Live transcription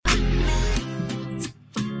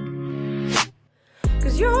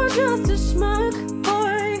just a schmuck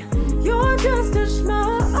boy. You're just a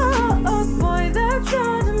schmuck boy. That's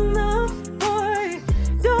not enough, boy.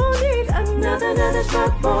 Don't need another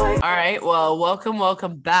schmuck boy. All right, well,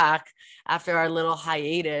 welcome back after our little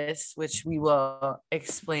hiatus, which we will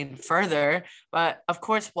explain further. But of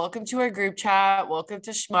course, welcome to our group chat. Welcome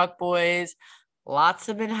to Schmuck Boys. Lots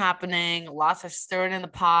have been happening. Lots of stirring in the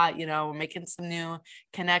pot. You know, we're making some new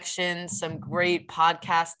connections, some great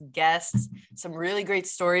podcast guests, some really great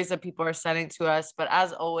stories that people are sending to us. But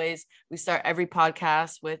as always, we start every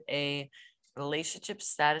podcast with a relationship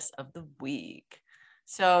status of the week.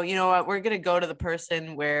 So, you know what? We're going to go to the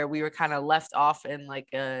person where we were kind of left off in like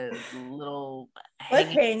a little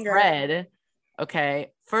hanging thread. Okay.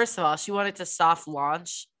 First of all, she wanted to soft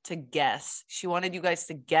launch to guess. She wanted you guys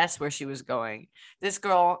to guess where she was going. This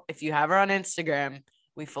girl, if you have her on Instagram,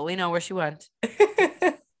 we fully know where she went.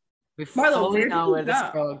 We fully know where this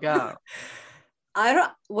girl go.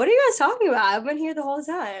 What are you guys talking about? I've been here the whole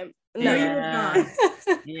time. No, you were not.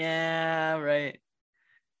 Yeah, right.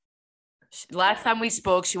 Last time we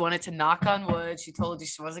spoke, she wanted to knock on wood. She told you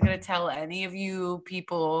she wasn't going to tell any of you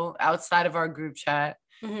people outside of our group chat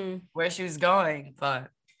where she was going. But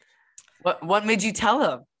what made you tell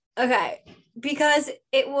them? Okay, because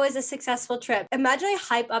it was a successful trip. Imagine I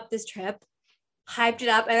hype up this trip, hyped it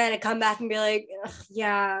up, and then I come back and be like,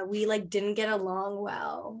 yeah, we like didn't get along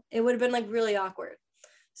well. It would have been like really awkward.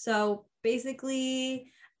 So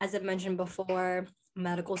basically, as I mentioned before,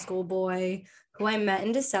 medical school boy who I met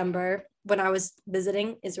in December when I was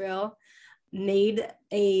visiting Israel made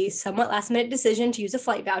a somewhat last minute decision to use a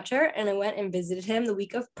flight voucher, and I went and visited him the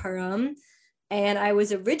week of Purim. And I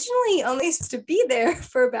was originally only supposed to be there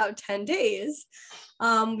for about 10 days.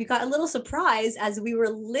 We got a little surprise as we were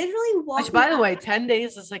literally walking. Which, by the way, 10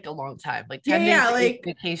 days is like a long time. Like 10 days like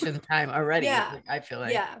vacation time already. Yeah. Like, I feel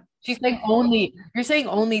like. Yeah. She's saying you're saying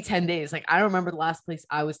only 10 days. Like, I don't remember the last place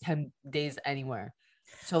I was 10 days anywhere.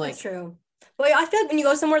 So like. That's true. But I feel like when you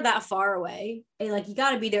go somewhere that far away, like you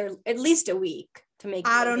got to be there at least a week to make.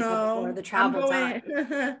 I don't know. Before the travel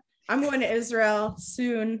time. I'm going to Israel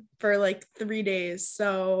soon for like 3 days.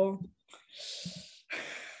 So.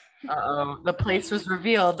 The place was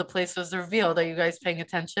revealed. Are you guys paying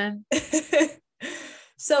attention?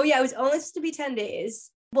 So yeah, it was only supposed to be 10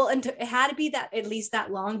 days. Well, and it had to be that at least that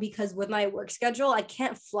long because with my work schedule, I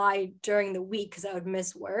can't fly during the week because I would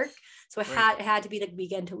miss work. So it had to be like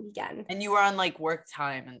weekend to weekend. And you were on like work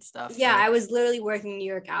time and stuff. Yeah, right? I was literally working New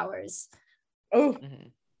York hours. Oh,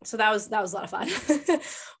 so that was a lot of fun.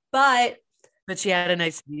 But she had a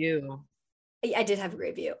nice view. I did have a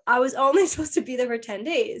great view. I was only supposed to be there for 10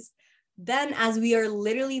 days. Then as we are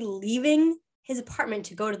literally leaving his apartment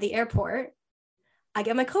to go to the airport, I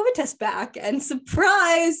get my COVID test back and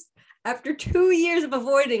surprise, after 2 years of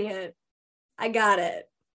avoiding it, I got it.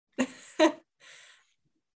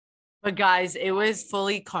 But guys, it was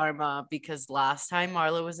fully karma because last time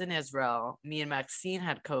Marla was in Israel, me and Maxine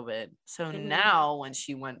had COVID. So now when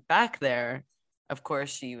she went back there, of course,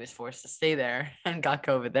 she was forced to stay there and got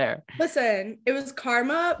COVID there. Listen, it was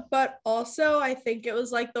karma, but also I think it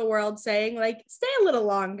was like the world saying, like, stay a little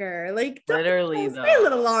longer. Like, literally, stay a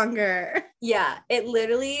little longer. Yeah, it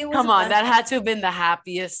literally was. Come on, that had to have been the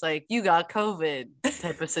happiest, like, you got COVID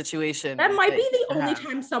type of situation. That might be the only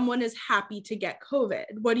time someone is happy to get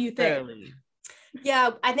COVID. What do you think? Literally. Yeah,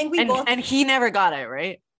 I think we both. And he never got it,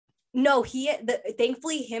 right? No,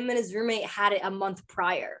 thankfully him and his roommate had it a month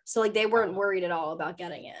prior. So like they weren't worried at all about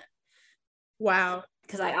getting it. Wow.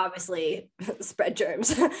 Because I obviously spread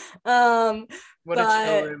germs. What a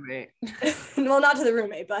chill roommate. Well, not to the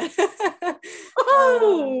roommate, but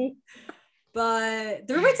but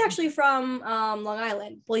the roommate's actually from Long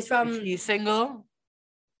Island. Well, he's from. He's single?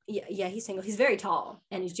 Yeah, he's single. He's very tall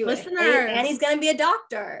and he's Jewish. Listeners. And he's gonna be a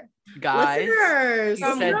doctor. Guys. Listeners. He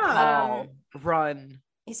said tall. Run.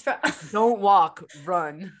 He's from. Don't walk,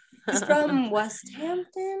 run. He's from West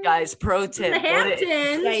Hampton. Guys, pro tip.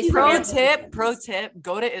 Pro tip.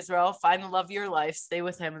 Go to Israel, find the love of your life, stay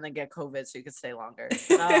with him, and then get COVID so you can stay longer.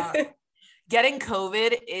 Getting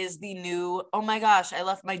COVID is the new, oh my gosh, I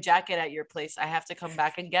left my jacket at your place. I have to come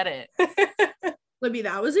back and get it. Libby,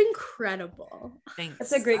 that was incredible. Thanks.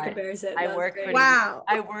 That's a great comparison. I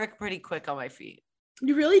work pretty quick on my feet.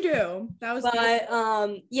 You really do. That was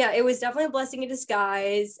beautiful. Yeah, it was definitely a blessing in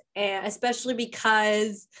disguise, and especially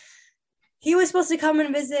because he was supposed to come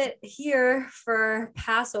and visit here for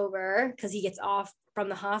Passover because he gets off from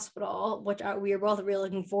the hospital, which we are both really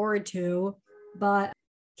looking forward to. But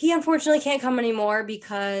he unfortunately can't come anymore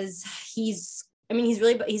because he's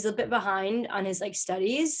a bit behind on his like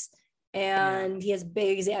studies, and he has a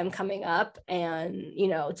big exam coming up, and you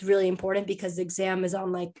know it's really important because the exam is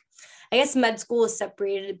on like, I guess med school is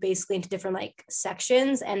separated basically into different like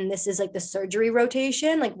sections, and this is like the surgery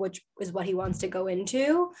rotation, like which is what he wants to go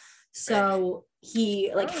into. So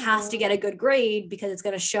he like has to get a good grade because it's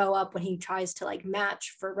going to show up when he tries to like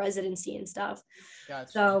match for residency and stuff.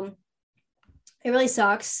 Gotcha. So it really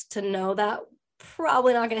sucks to know that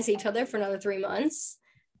probably not going to see each other for another 3 months.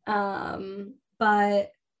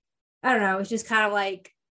 But I don't know. It's just kind of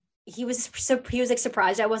like he was like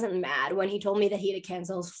surprised. I wasn't mad when he told me that he had to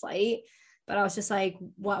cancel his flight, but I was just like,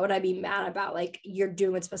 what would I be mad about? Like, you're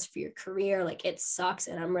doing what's best for your career. Like, it sucks,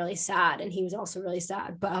 and I'm really sad. And he was also really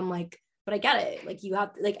sad. But I'm like, but I get it. Like, you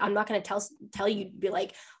have, like, I'm not gonna tell you to be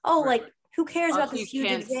like, oh, Right. like, who cares about Also, this you huge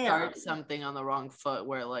can't exam? start something on the wrong foot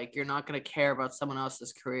where like you're not going to care about someone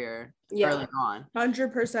else's career Yeah. early on.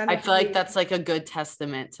 100%. I feel like that's like a good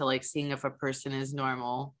testament to like seeing if a person is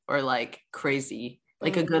normal or like crazy,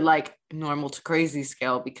 like a good like normal to crazy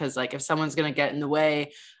scale, because like if someone's going to get in the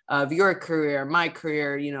way of your career, my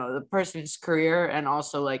career, you know, the person's career, and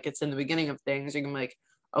also like it's in the beginning of things, you're gonna be like,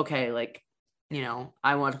 okay, like, you know,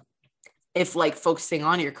 I want, if like focusing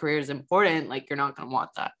on your career is important, like you're not going to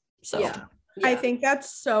want that. So Yeah. I think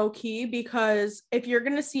that's so key, because if you're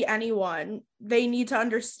going to see anyone, they need to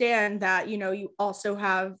understand that, you know, you also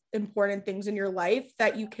have important things in your life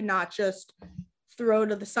that you cannot just throw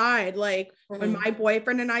to the side. Like when my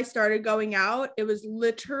boyfriend and I started going out, it was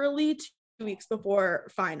literally 2 weeks before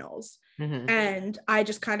finals. And I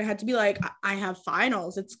just kind of had to be like, I have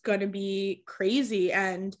finals. It's going to be crazy.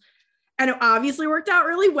 And it obviously worked out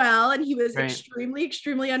really well. And he was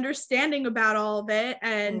extremely understanding about all of it.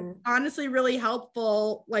 And honestly, really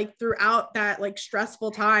helpful, like throughout that like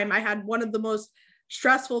stressful time. I had one of the most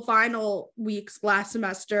stressful final weeks last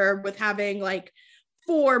semester with having like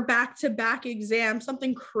 4 back-to-back exams,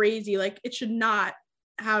 something crazy. Like it should not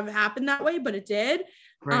have happened that way, but it did.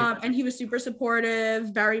 And he was super supportive,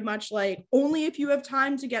 very much like, only if you have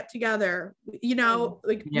time to get together, you know,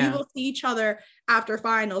 like we will see each other after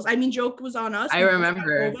finals. I mean, joke was on us. I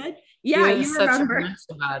remember. Yeah, you remember.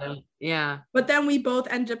 About it. Yeah. But then we both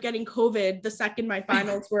ended up getting COVID the second my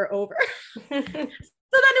finals were over. So then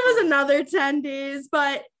it was another 10 days,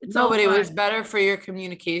 but it's no, but it was better for your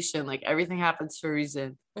communication. Like everything happens for a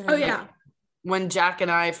reason. Oh yeah. When Jack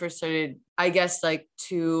and I first started, I guess like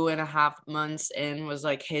 2.5 months in was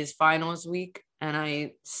like his finals week. And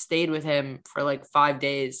I stayed with him for like 5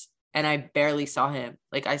 days and I barely saw him.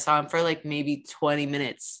 Like I saw him for like maybe 20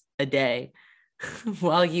 minutes a day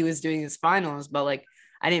while he was doing his finals. But like,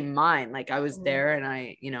 I didn't mind. Like I was there and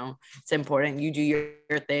I, you know, it's important. You do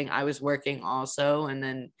your thing. I was working also. And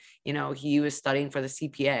then, you know, he was studying for the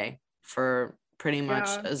CPA for pretty much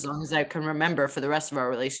as long as I can remember for the rest of our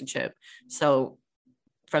relationship. So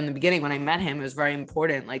from the beginning, when I met him, it was very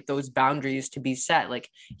important, like those boundaries to be set. Like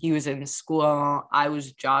he was in school, I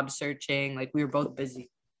was job searching, like we were both busy.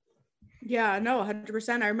 Yeah, no,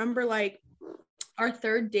 100%. I remember like our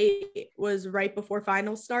 3rd date was right before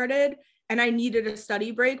finals started and I needed a study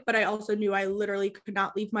break, but I also knew I literally could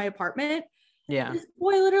not leave my apartment. Yeah. This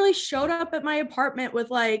boy literally showed up at my apartment with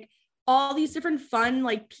like all these different fun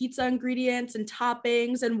like pizza ingredients and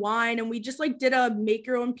toppings and wine, and we just like did a make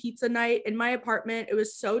your own pizza night in my apartment. It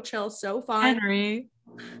was so chill, so fun. Henry.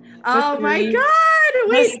 Oh my god,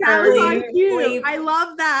 wait, that was on cue. I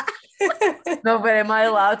love that. No, but am I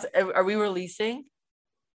allowed to, are we releasing?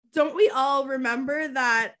 Don't we all remember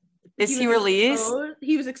that? Is he released?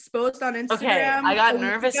 He was exposed on Instagram. Okay, I got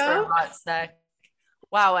nervous for a hot sec.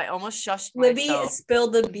 Wow, I almost shushed Libby myself.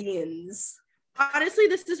 spilled the beans. Honestly,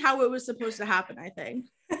 this is how it was supposed to happen, I think.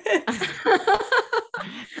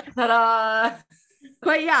 Ta-da!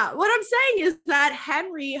 But yeah, what I'm saying is that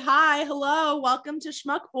Henry, hi, hello, welcome to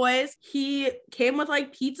Schmuck Boys. He came with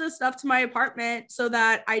like pizza stuff to my apartment so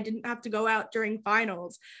that I didn't have to go out during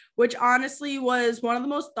finals, which honestly was one of the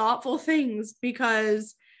most thoughtful things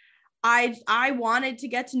because I wanted to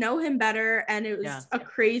get to know him better, and it was a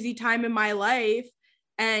crazy time in my life,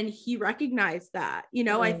 and he recognized that. You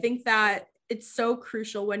know, I think that it's so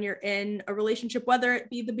crucial when you're in a relationship, whether it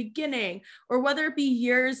be the beginning or whether it be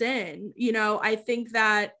years in. You know, I think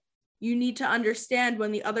that you need to understand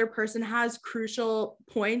when the other person has crucial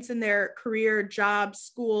points in their career, job,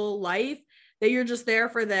 school, life, that you're just there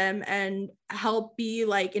for them and help be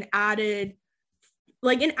like an added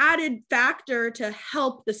factor to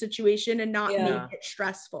help the situation and not make it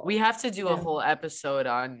stressful. We have to do a whole episode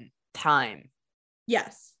on time.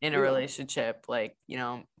 Yes. In a relationship, like, you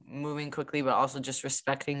know, moving quickly, but also just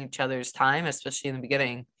respecting each other's time, especially in the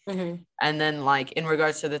beginning. And then like in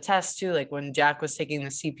regards to the test too, like when Jack was taking the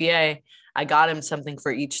CPA, I got him something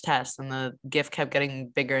for each test, and the gift kept getting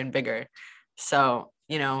bigger and bigger. So,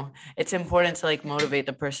 you know, it's important to like motivate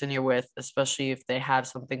the person you're with, especially if they have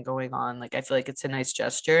something going on. Like, I feel like it's a nice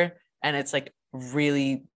gesture, and it's like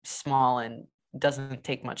really small and doesn't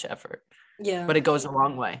take much effort, Yeah. but it goes a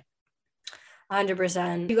long way.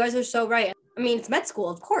 100%. You guys are so right. I mean, it's med school,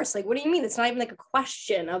 of course. Like, what do you mean? It's not even like a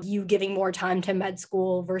question of you giving more time to med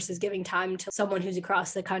school versus giving time to someone who's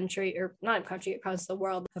across the country, or not country, across the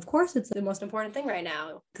world. Of course, it's the most important thing right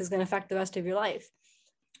now because it's going to affect the rest of your life.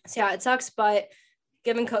 So yeah, it sucks, but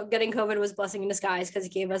getting COVID was a blessing in disguise because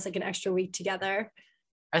it gave us like an extra week together.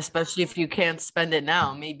 Especially if you can't spend it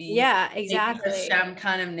now. Maybe exactly. Maybe Hashem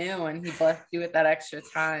kind of knew and he blessed you with that extra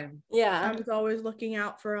time. Yeah. I was always looking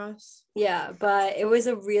out for us. Yeah, but it was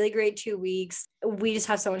a really great 2 weeks. We just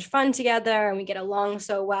have so much fun together and we get along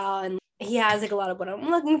so well. And he has like a lot of what I'm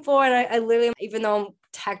looking for. And I literally, even though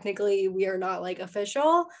technically we are not like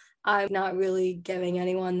official, I'm not really giving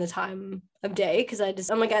anyone the time of day because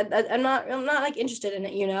I'm like, I'm not like interested in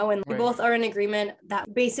it, you know? And we both are in agreement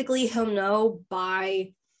that basically he'll know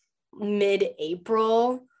by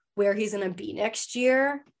mid-April where he's going to be next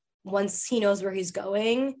year. Once he knows where he's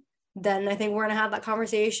going, then I think we're going to have that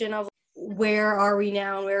conversation of where are we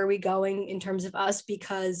now and where are we going in terms of us,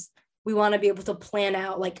 because we want to be able to plan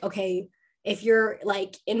out like, okay, if you're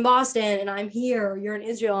like in Boston and I'm here, or you're in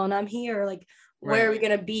Israel and I'm here, like where are we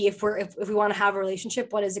going to be if we want to have a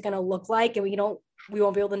relationship? What is it going to look like? And we won't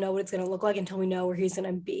be able to know what it's going to look like until we know where he's going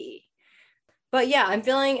to be. But yeah,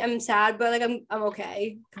 I'm sad, but like I'm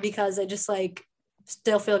okay because I just like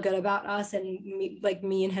still feel good about us and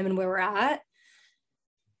me and him and where we're at.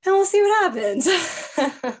 And we'll see what happens.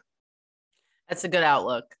 That's a good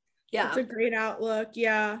outlook. Yeah. It's a great outlook.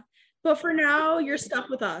 Yeah. But for now, you're stuck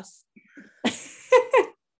with us.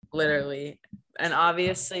 Literally. And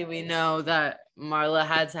obviously we know that Marla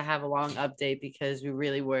had to have a long update because we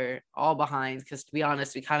really were all behind, because to be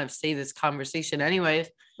honest, we kind of saved this conversation anyways,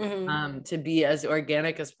 to be as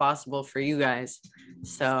organic as possible for you guys.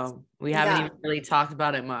 So we haven't even really talked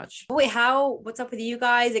about it much. Wait, what's up with you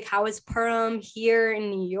guys? Like, how is Purim here in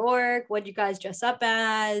New York? What'd you guys dress up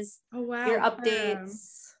as? Oh, wow. Your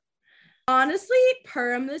updates. Honestly,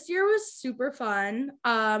 Purim this year was super fun.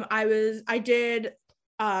 I did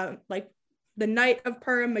like the night of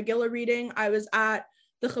Purim Megillah reading. I was at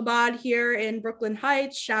the Chabad here in Brooklyn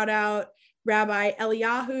Heights. Shout out Rabbi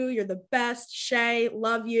Eliyahu. You're the best. Shay,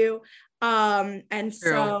 love you. And True.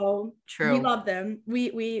 So True. We love them.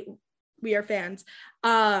 We are fans.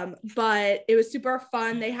 But it was super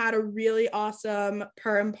fun. They had a really awesome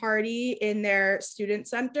Purim party in their student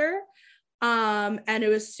center. And it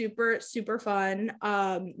was super, super fun.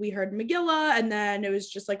 We heard Megillah, and then it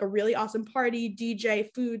was just like a really awesome party, DJ,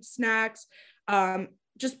 food, snacks,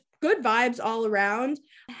 just good vibes all around.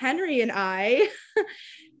 Henry and I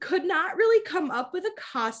could not really come up with a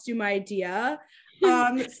costume idea.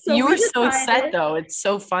 So you were so set though. It's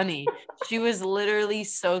so funny. She was literally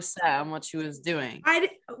so set on what she was doing.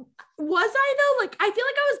 Was I though? Like, I feel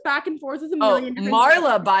like I was back and forth with a million different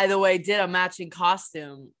Marla, things. by the way, did a matching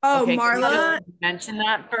costume. Oh, okay, Marla. Mention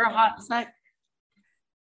that for a hot sec.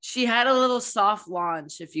 She had a little soft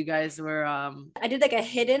launch. If you guys were, I did like a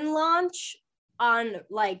hidden launch on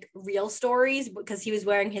like Real Stories because he was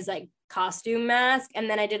wearing his like costume mask, and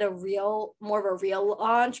then I did more of a real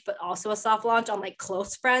launch, but also a soft launch on like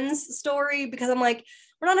Close Friends story because I'm like,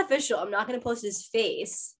 we're not official. I'm not going to post his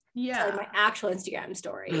face. Yeah, like my actual Instagram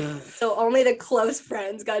story. So only the close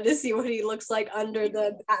friends got to see what he looks like under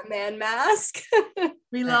the Batman mask.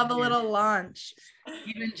 We love a little launch.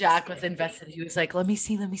 Even Jack was invested. He was like, let me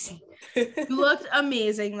see. You looked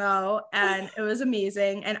amazing though, and it was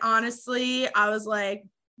amazing. And honestly, I was like,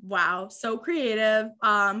 wow, so creative.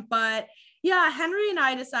 But yeah, Henry and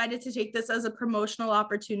I decided to take this as a promotional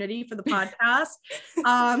opportunity for the podcast.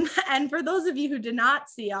 And for those of you who did not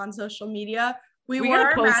see on social media, we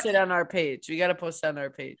gotta post it on our page. We gotta post it on our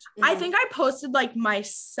page. I think I posted like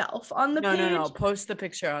myself on the page. No. Post the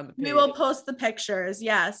picture on the page. We will post the pictures.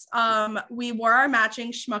 Yes. We wore our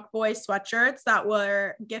matching Schmuck Boy sweatshirts that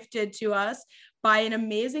were gifted to us by an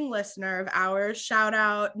amazing listener of ours. Shout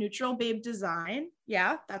out Neutral Babe Design.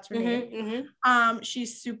 Yeah, that's her name.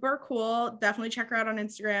 She's super cool. Definitely check her out on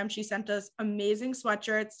Instagram. She sent us amazing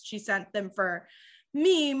sweatshirts. She sent them for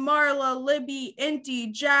me, Marla, Libby,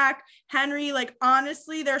 Inti, Jack, Henry. Like,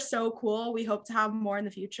 honestly, they're so cool. We hope to have more in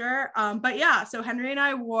the future. But yeah, so Henry and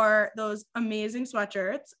I wore those amazing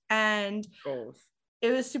sweatshirts, and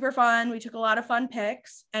it was super fun. We took a lot of fun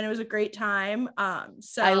pics, and it was a great time.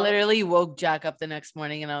 So I literally woke Jack up the next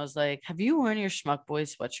morning and I was like, have you worn your Schmuck Boy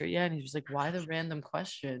sweatshirt yet? And he was like, why the random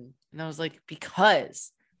question? And I was like,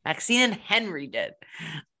 because Maxine and Henry did.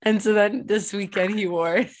 And so then this weekend he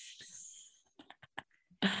wore it.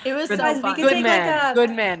 It was For so Guys, we fun. can Good take, man. like,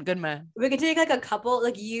 a- Good man. We could take like a couple,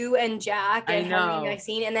 like you and Jack I and Henry and know.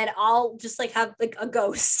 Maxine, and then I'll just like have like a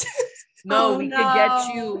ghost. No, Oh, we could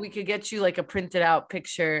get you. no. We could get you like a printed out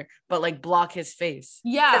picture, but like block his face.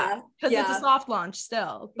 Yeah, because Yeah. it's a soft launch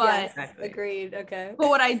still. But Yes, Exactly. agreed. Okay. But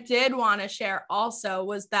what I did want to share also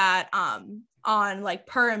was that on like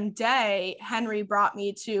perm day, Henry brought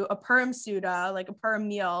me to a perm suda, like a perm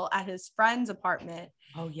meal at his friend's apartment.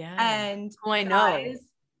 Oh yeah. And Oh, I know. guys,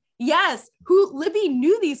 yes, who Libby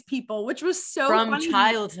knew these people, which was so From funny.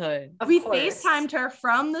 childhood. Of We course. FaceTimed her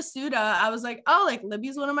from the suda. I was like, oh, like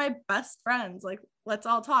Libby's one of my best friends. Like, let's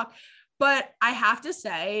all talk. But I have to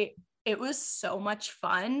say, it was so much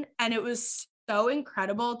fun. And it was so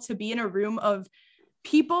incredible to be in a room of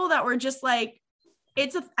people that were just like, I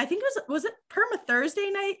think it was it perm a Thursday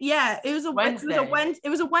night? Yeah, it was a Wednesday. It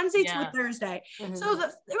was a Wednesday to Yeah. a Thursday. Mhm. So it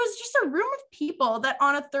was just a room of people that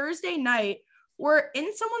on a Thursday night were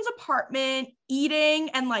in someone's apartment eating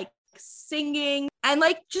and like singing and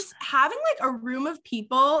like just having like a room of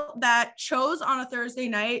people that chose on a Thursday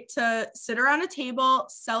night to sit around a table,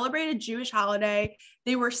 celebrate a Jewish holiday.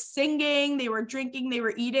 They were singing, they were drinking, they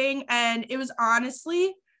were eating, and it was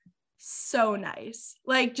honestly so nice.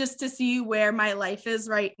 Like just to see where my life is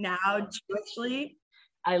right now, Jewishly.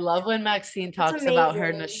 I love when Maxine That's talks about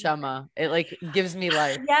her amazing. neshama. It like gives me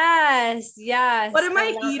life. Yes. Yes. What am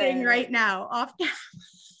I love eating it. right now? Off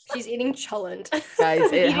She's eating cholent. Guys,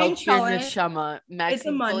 it Eating helps your cholent. neshama. Maxine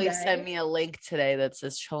fully Monday. sent me a link today that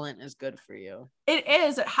says cholent is good for you. It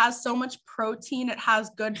is. It has so much protein. It has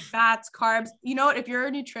good fats, carbs. You know what? If you're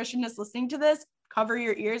a nutritionist listening to this, cover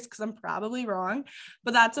your ears because I'm probably wrong,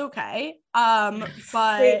 but that's okay.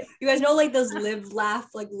 But Wait, you guys know like those live, laugh,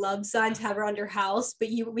 like love signs have around your house, but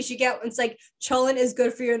we should get, it's like cholent is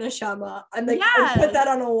good for your neshama. And like I put Yes. that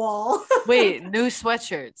on a wall. Wait, new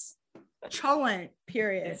sweatshirts. cholent,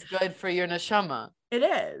 period. It's good for your neshama. It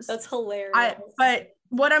is. That's hilarious. But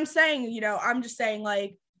what I'm saying, I'm just saying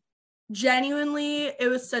like genuinely, it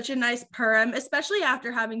was such a nice perm, especially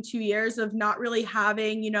after having 2 years of not really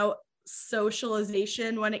having,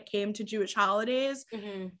 socialization when it came to Jewish holidays.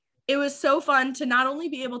 Mhm. It was so fun to not only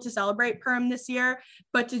be able to celebrate perm this year,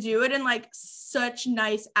 but to do it in like such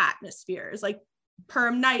nice atmospheres, like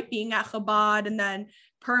perm night being at Chabad and then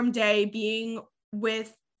perm day being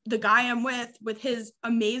with the guy I'm with his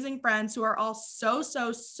amazing friends who are all so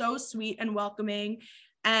sweet and welcoming.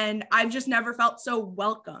 And I've just never felt so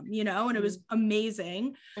welcome, and it was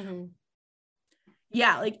amazing. Mhm.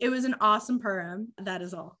 Yeah, like it was an awesome perm. That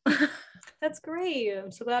is all. That's great. I'm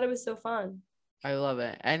so glad it was so fun. I love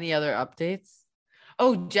it. Any other updates?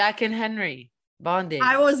 Oh, Jack and Henry bonding.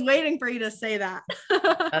 I was waiting for you to say that.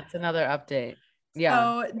 That's another update.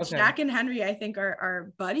 Yeah. So okay. Jack and Henry, I think,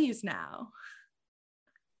 are buddies now.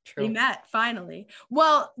 True. They met finally.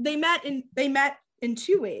 Well, they met in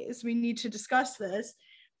two ways. We need to discuss this.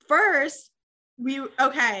 First,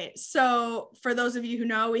 so for those of you who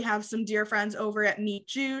know, we have some dear friends over at Meet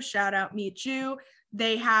Jew. Shout out Meet Jew.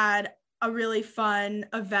 They had a really fun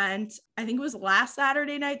event. I think it was last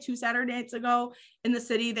Saturday night, 2 Saturday nights ago in the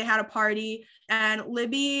city. They had a party and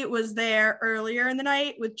Libby was there earlier in the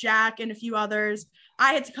night with Jack and a few others.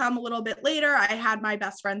 I had to come a little bit later. I had my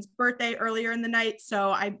best friend's birthday earlier in the night,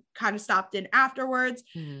 so I kind of stopped in afterwards.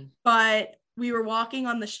 Mhm. But we were walking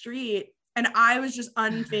on the street and I was just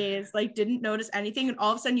unfazed, like didn't notice anything. And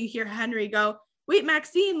all of a sudden you hear Henry go, "Wait,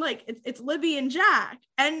 Maxine, like it's Libby and Jack."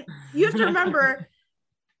 And you have to remember,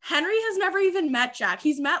 Henry has never even met Jack.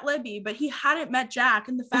 He's met Libby, but he hadn't met Jack.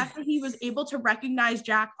 And the fact that he was able to recognize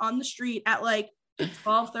Jack on the street at like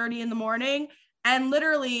 12:30 in the morning, and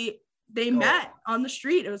literally they met on the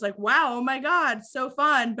street. It was like, wow, oh my God, so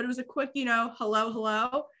fun. But it was a quick,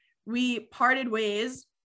 hello. We parted ways.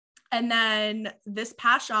 And then this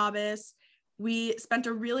past Shabbos, we spent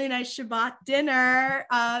a really nice Shabbat dinner.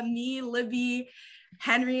 Me, Libby,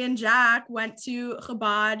 Henry, and Jack went to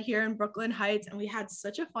Chabad here in Brooklyn Heights, and we had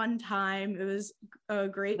such a fun time. It was a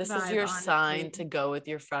great This vibe, is your honestly. sign to go with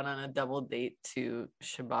your friend on a double date to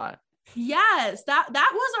Shabbat. Yes, that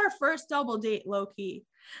was our first double date, low key.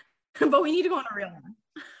 But we need to go on a real one.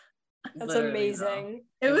 That's Literally, though. amazing.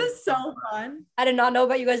 It was so fun. I did not know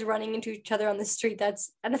about you guys running into each other on the street.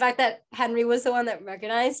 And the fact that Henry was the one that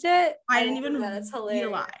recognized it. I didn't love even that. That's hilarious.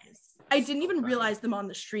 realize. I didn't even realize them on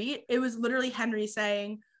the street. It was literally Henry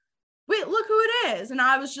saying, "Wait, look who it is." And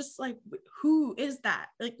I was just like, "Who is that?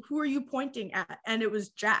 Like, who are you pointing at?" And it was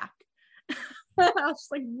Jack. I was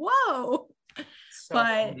just like, whoa. So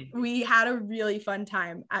But funny. we had a really fun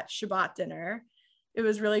time at Shabbat dinner. It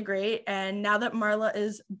was really great. And now that Marla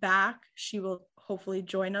is back, she will hopefully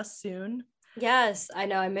join us soon. Yes, I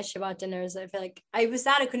know. I miss Shabbat dinners. I feel like I was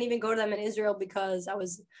sad I couldn't even go to them in Israel because I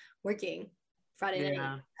was working Friday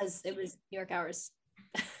night because it was New York hours.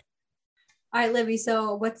 All right, Livy.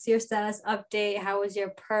 So what's your status update? How was your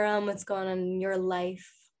Purim? What's going on in your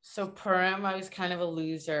life? So Purim, I was kind of a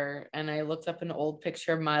loser, and I looked up an old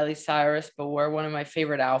picture of Miley Cyrus, but wore one of my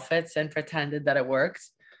favorite outfits and pretended that it worked.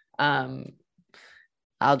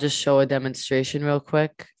 I'll just show a demonstration real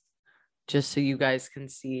quick, just so you guys can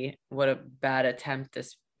see what a bad attempt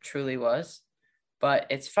this truly was. But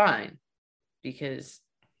it's fine, because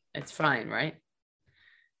it's fine, right?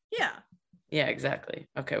 Yeah. Yeah, exactly.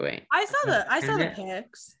 Okay, wait. I saw the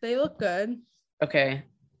pics. They look good. Okay.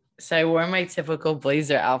 So I wore my typical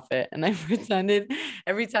blazer outfit, and I pretended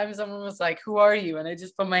every time someone was like, "Who are you?" And I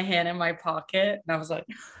just put my hand in my pocket, and I was like,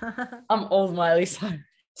 "I'm old Miley Cyrus."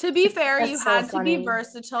 To be fair, That's you so had funny. to be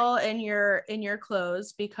versatile in your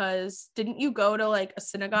clothes, because didn't you go to like a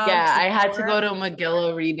synagogue? Yeah, I had to go to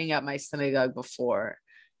Megillah reading at my synagogue before.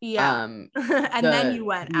 Yeah. And then you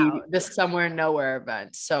went out. The somewhere nowhere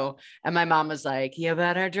event. So, and my mom was like, "You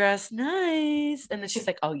better dress nice." And then she's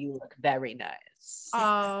like, "Oh, you look very nice."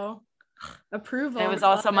 Oh, approval. And it was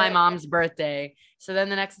also my mom's birthday. So then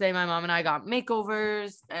the next day, my mom and I got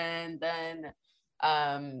makeovers, and then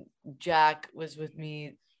Jack was with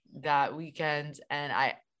me that weekend, and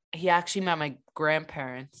he actually met my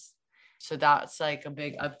grandparents. So that's like a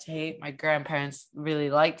big update. My grandparents really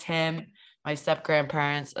liked him, my step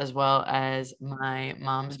grandparents, as well as my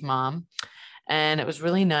mom's mom. And it was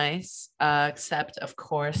really nice, except of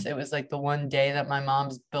course it was like the one day that my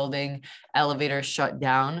mom's building elevator shut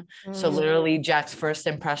down. So literally Jack's first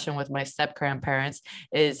impression with my step grandparents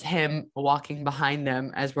is him walking behind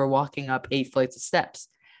them as we're walking up 8 flights of steps.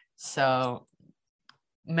 So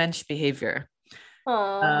mensch behavior.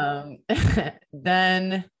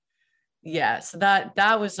 Then yeah, so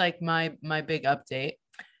that was like my big update.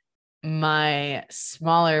 My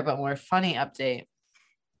smaller but more funny update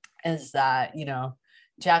is that,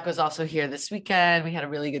 Jack was also here this weekend. We had a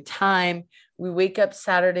really good time. We wake up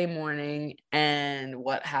Saturday morning, and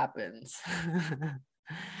what happens?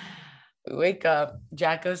 We wake up,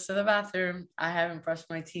 Jack goes to the bathroom. I haven't brushed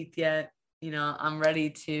my teeth yet. I'm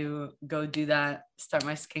ready to go do that, start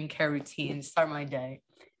my skincare routine, start my day.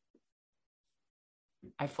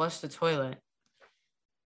 I flushed the toilet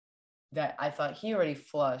that I thought he already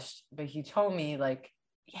flushed, but he told me like,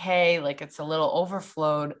 hey, like it's a little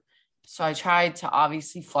overflowed. So I tried to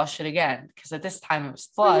obviously flush it again, because at this time it was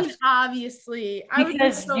flushed. Obviously.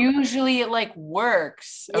 Because usually it like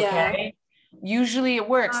works. Okay. Yeah. Usually it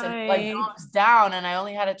works. It like goes down, and I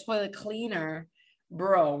only had a toilet cleaner.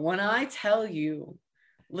 Bro, when I tell you,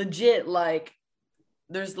 legit, like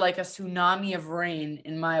there's like a tsunami of rain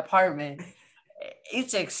in my apartment.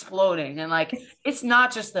 It's exploding, and like it's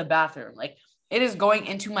not just the bathroom, like it is going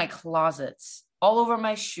into my closets, all over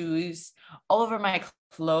my shoes, all over my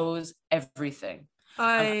clothes, everything.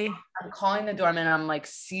 I'm calling the doorman, and I'm like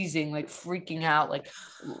seizing, like freaking out,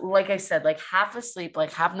 like I said, like half asleep,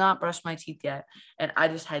 like have not brushed my teeth yet, and I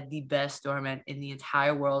just had the best doorman in the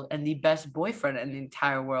entire world and the best boyfriend in the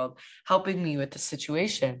entire world helping me with the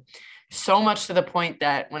situation. So much to the point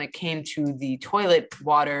that when it came to the toilet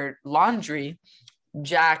water laundry,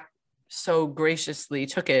 Jack so graciously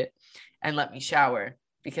took it and let me shower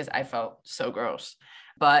because I felt so gross.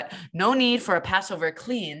 But no need for a Passover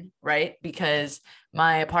clean, right? Because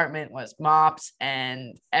my apartment was mopped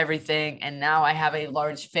and everything. And now I have a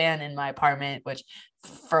large fan in my apartment, which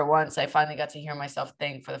for once I finally got to hear myself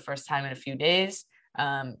think for the first time in a few days,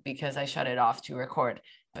 because I shut it off to record.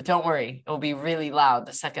 But don't worry, it'll be really loud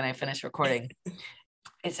the second I finish recording.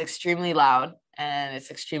 It's extremely loud and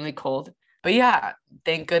it's extremely cold. But yeah,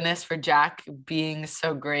 thank goodness for Jack being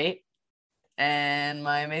so great and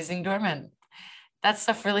my amazing doorman. That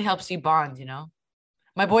stuff really helps you bond,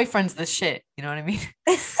 My boyfriend's the shit, you know what I mean?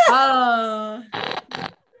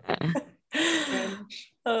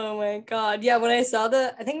 Oh my God. Yeah, when I saw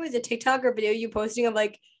I think it was a TikTok or video you posting of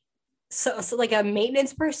like, so like a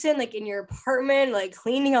maintenance person like in your apartment like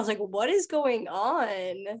cleaning, I was like, what is going on?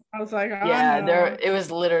 I was like, no. It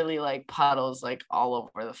was literally like puddles like all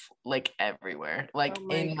over like everywhere, like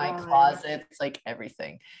in my closets, like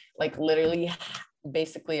everything, like literally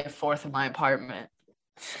basically a fourth of my apartment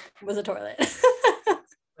was a toilet.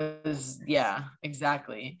 Yeah,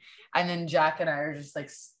 exactly. And then Jack and I are just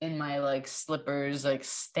like in my like slippers, like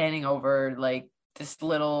standing over like this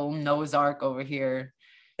little Noah's Ark over here.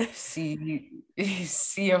 Sea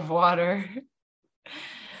of water.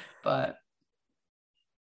 But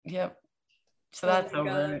yep, So Oh that's my over.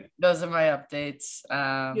 God. Those are my updates.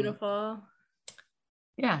 Beautiful.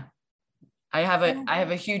 Yeah. I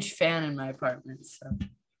have a huge fan in my apartment. So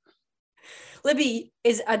Libby,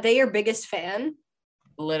 are they your biggest fan?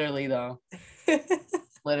 literally though.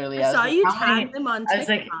 Literally. I saw you how many, tag them on I was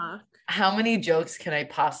TikTok. like, how many jokes can I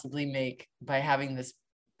possibly make by having this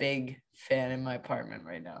big fan in my apartment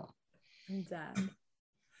right now? I'm dead.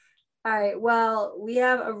 All right. Well, we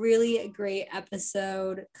have a really great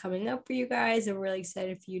episode coming up for you guys. I'm really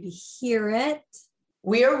excited for you to hear it.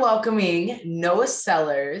 We are welcoming Noah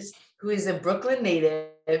Sellers, who is a Brooklyn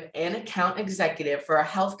native and account executive for a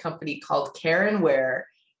health company called Care and Wear,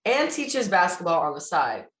 and teaches basketball on the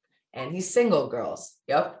side. And he's single, girls.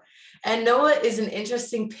 Yep. And Noah is an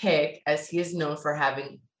interesting pick, as he is known for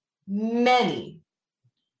having many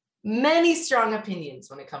strong opinions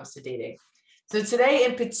when it comes to dating. So today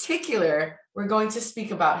in particular, we're going to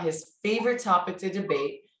speak about his favorite topic to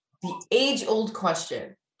debate, the age-old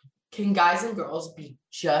question. Can guys and girls be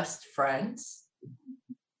just friends?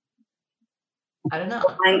 I don't know.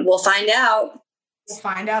 We'll find out. We'll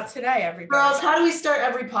find out today, everybody. Girls, how do we start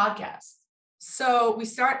every podcast? So we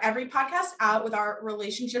start every podcast out with our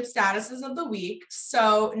relationship statuses of the week.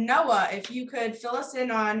 So Noah, if you could fill us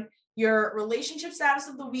in on your relationship status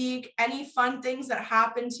of the week, any fun things that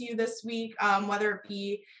happened to you this week, whether it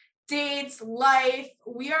be dates, life,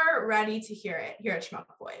 we are ready to hear it here at Schmuck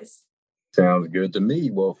Boys. Sounds good to me.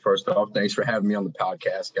 Well, first off, thanks for having me on the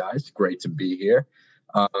podcast, guys. Great to be here.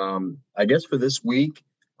 I guess for this week,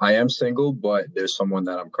 I am single, but there's someone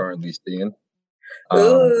that I'm currently seeing.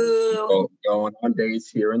 Going on dates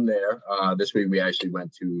here and there. This week we actually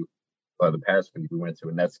went to, the past week we went to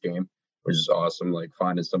a Nets game, which is awesome. Like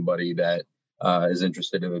finding somebody that is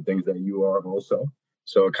interested in the things that you are also.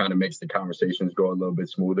 So it kind of makes the conversations go a little bit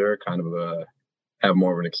smoother, kind of have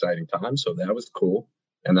more of an exciting time. So that was cool.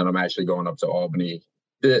 And then I'm actually going up to Albany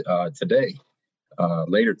today,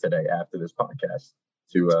 later today after this podcast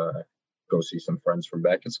to go see some friends from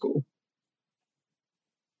back in school.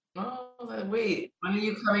 Oh, wait, when are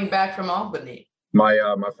you coming back from Albany? My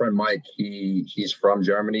friend Mike, he's from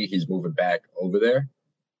Germany. He's moving back over there.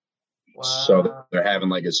 Wow. So they're having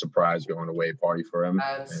like a surprise going away party for him.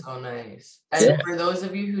 That's so nice. And for those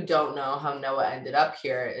of you who don't know how Noah ended up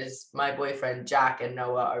here, is my boyfriend Jack and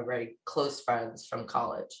Noah are very close friends from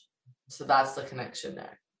college. So that's the connection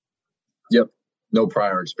there. Yep. No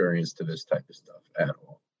prior experience to this type of stuff at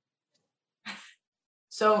all.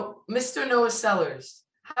 So, Mr. Noah Sellers,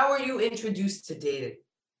 how were you introduced to dating?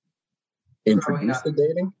 Introduced to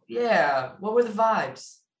dating? Yeah. What were the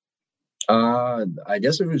vibes? I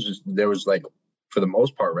guess there was like, for the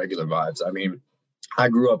most part, regular vibes. I mean, I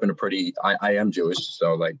grew up in I am Jewish,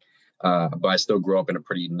 so like, but I still grew up in a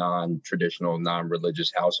pretty non-traditional,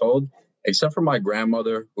 non-religious household, except for my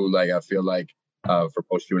grandmother, who like, I feel like, for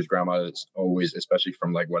most Jewish grandmothers always, especially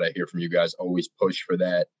from like what I hear from you guys, always push for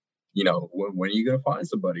that, you know, when are you going to find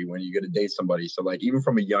somebody? When are you going to date somebody? So like, even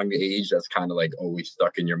from a young age, that's kind of like always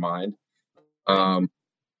stuck in your mind.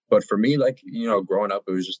 But for me, like, you know, growing up,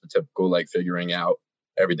 it was just the typical, like, figuring out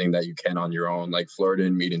everything that you can on your own, like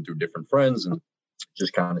flirting, meeting through different friends, and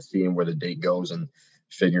just kind of seeing where the date goes and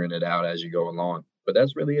figuring it out as you go along. But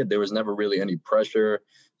that's really it. There was never really any pressure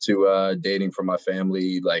to dating from my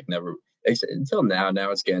family, like never until now.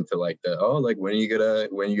 Now it's getting to like when you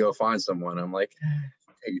go find someone? I'm like,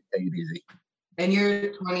 take it easy. And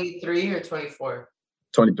you're 23 or 24?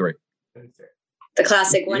 23. 23. The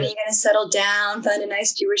classic, when are you going to settle down, find a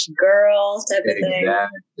nice Jewish girl type of thing?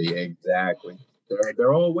 Exactly.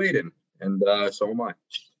 They're all waiting, and so am I.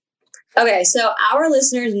 Okay, so our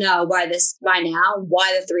listeners know by now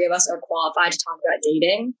why the three of us are qualified to talk about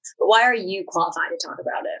dating. But why are you qualified to talk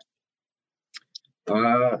about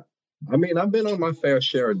it? I mean, I've been on my fair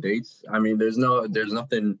share of dates. I mean, there's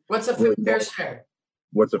nothing. What's a fair share?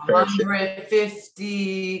 What's a fair share?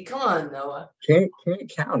 150. Come on, Noah. Can't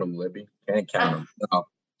count them, Libby. Can't count them. No.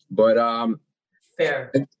 But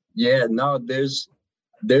fair. Yeah, no. There's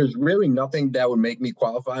really nothing that would make me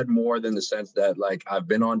qualified more than the sense that like I've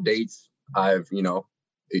been on dates. I've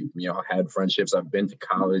had friendships. I've been to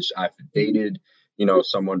college. I've dated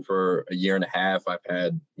someone for a year and a half. I've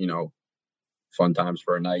had fun times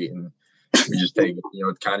for a night, and we just take it,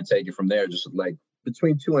 kind of take it from there. Just like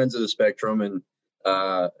between two ends of the spectrum, and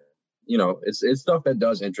it's stuff that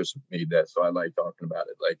does interest me. So I like talking about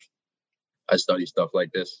it. Like I study stuff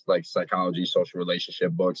like this, like psychology, social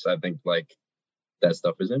relationship books. I think like that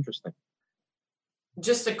stuff is interesting.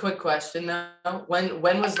 Just a quick question though. When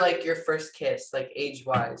was like your first kiss, like age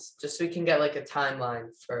wise, just so we can get like a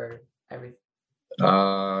timeline for everything?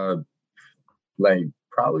 Like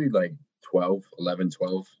probably like 12.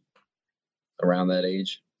 around that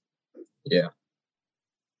age. Yeah.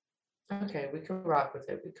 Okay, we could rock with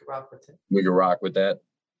it. We could rock with it. We could rock with that.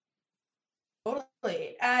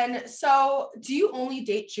 Totally. And so, do you only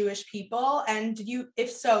date Jewish people? And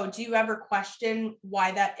if so, do you ever question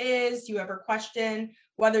why that is? Do you ever question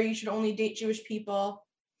whether you should only date Jewish people?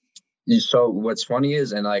 So what's funny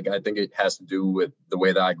is, and like I think it has to do with the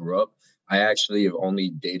way that I grew up. I actually have only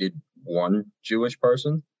dated one Jewish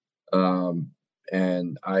person,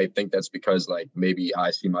 and I think that's because like maybe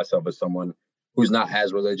I see myself as someone who's not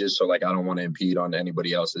as religious, so like I don't want to impede on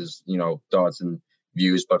anybody else's thoughts and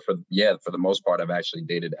views. But for the most part, I've actually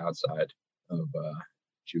dated outside of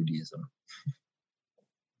Judaism.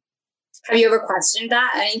 Have you ever questioned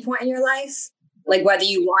that at any point in your life? Like whether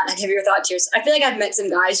you want, like, have you ever thought to yourself? I feel like I've met some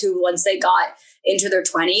guys who once they got into their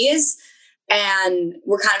 20s and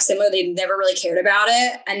were kind of similar, they never really cared about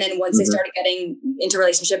it. And then once they started getting into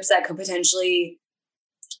relationships that could potentially,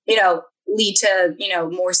 lead to,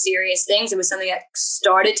 more serious things, it was something that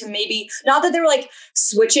started to maybe, not that they were like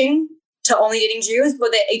switching to only dating Jews, but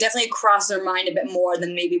it definitely crossed their mind a bit more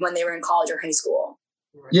than maybe when they were in college or high school.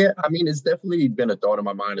 Yeah, I mean, it's definitely been a thought in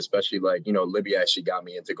my mind, especially like, Libby actually got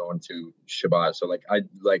me into going to Shabbat. So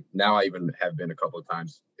now I even have been a couple of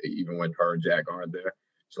times, even when her and Jack aren't there.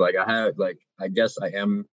 So like I guess I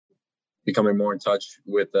am becoming more in touch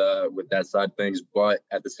with that side of things. But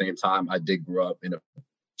at the same time, I did grow up in a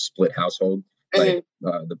split household. Like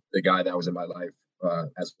the guy that was in my life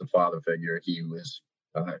as the father figure, he was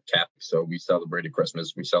Catholic, so we celebrated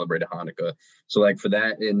Christmas, we celebrated Hanukkah. So like for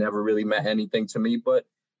that, it never really meant anything to me. But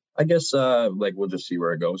I guess we'll just see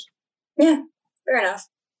where it goes. Yeah, fair enough.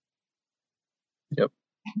 Yep.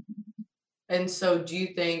 And so do you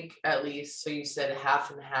think, at least, so you said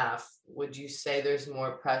half and half, would you say there's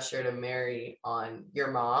more pressure to marry on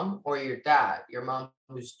your mom or your dad? Your mom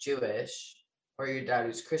who's Jewish or your dad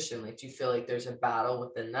who's Christian? Like, do you feel like there's a battle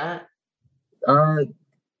within that?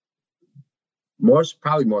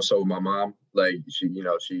 Probably more so with my mom. Like she,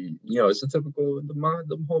 it's a typical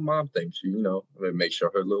the whole mom thing. She, make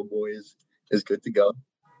sure her little boy is good to go.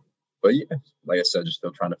 But yeah, like I said, just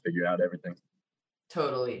still trying to figure out everything.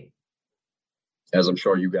 Totally. As I'm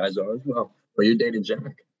sure you guys are as well. But you're dating Jack.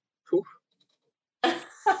 Whew.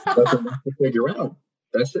 Nothing to figure out.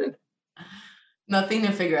 That's it. Nothing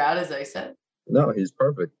to figure out, as I said. No, he's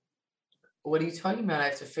perfect. What are you talking about? I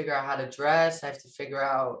have to figure out how to dress. I have to figure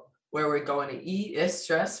out where we're going to eat. It's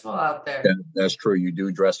stressful out there. Yeah, that's true. You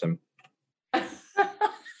do dress him.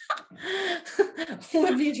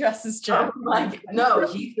 Libby dresses Jack. No,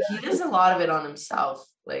 he does a lot of it on himself.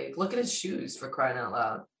 Like, look at his shoes, for crying out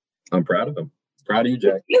loud. I'm proud of him. Proud of you,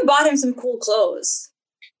 Jack. You bought him some cool clothes.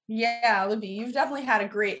 Yeah, Libby, you've definitely had a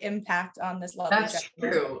great impact on this lovely That's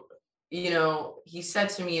true. He said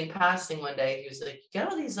to me in passing one day, he was like, you get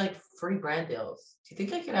all these like free brand deals. Do you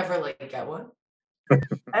think I could ever like get one?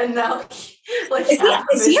 And now,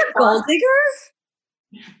 is he a gold digger?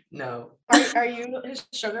 No. Are you his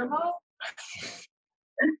sugar mom?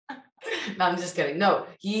 No, I'm just kidding. No,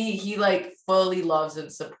 he like fully loves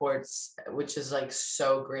and supports, which is like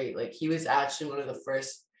so great. Like he was actually one of the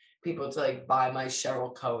first people to like buy my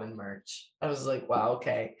Cheryl Cohen merch. I was like, wow,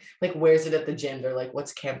 okay. Like, where's it at the gym? They're like,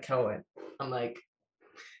 what's Camp Cohen? I'm like,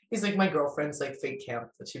 he's like my girlfriend's like fake camp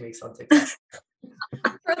that she makes on TikTok.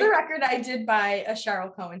 For the record, I did buy a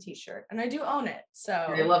Cheryl Cohen t-shirt and I do own it. So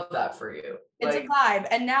I love that for you. It's a vibe.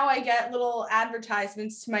 And now I get little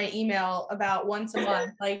advertisements to my email about once a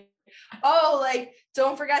month. Like, oh, like,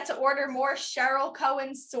 don't forget to order more Cheryl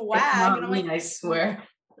Cohen swag. It's not me, I swear.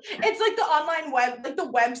 It's like the online web, like the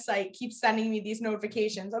website keeps sending me these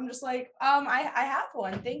notifications. I'm just like, I have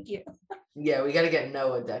one. Thank you. Yeah, we got to get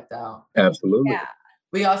Noah decked out. Absolutely. Yeah.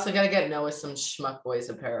 We also got to get Noah some Schmuck Boys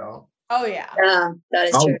apparel. Oh, yeah. Yeah, that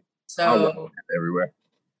is true. So everywhere.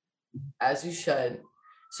 As you should.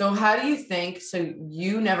 So how do you think, so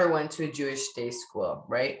you never went to a Jewish day school,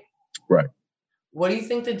 right? Right. What do you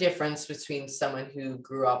think the difference between someone who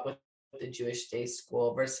grew up with the Jewish day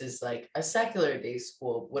school versus like a secular day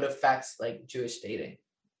school would affect like Jewish dating?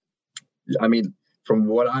 I mean, from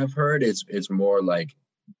what I've heard, it's more like,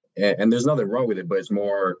 and there's nothing wrong with it, but it's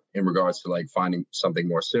more in regards to like finding something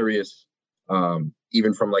more serious.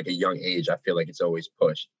 Even from like a young age, I feel like it's always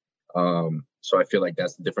pushed. So I feel like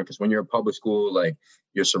that's the difference, because when you're in public school, like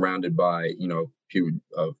you're surrounded by, people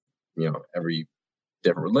of, every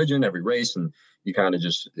different religion, every race, and you kind of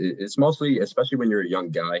just, it's mostly, especially when you're a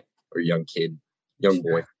young guy or a young kid, young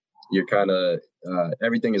boy, you're kind of,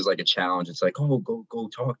 everything is like a challenge. It's like, oh, go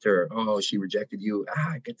talk to her. Oh, she rejected you.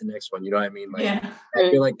 Get the next one. You know what I mean? Like, yeah. I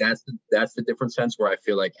feel like that's the different sense where I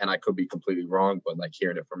feel like, and I could be completely wrong, but like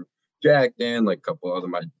hearing it from Jack, Dan, like a couple other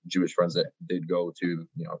my Jewish friends that did go to,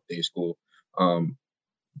 day school.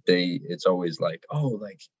 It's always like, oh,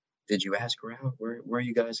 like, did you ask her out? Where are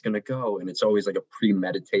you guys gonna go? And it's always like a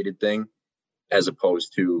premeditated thing, as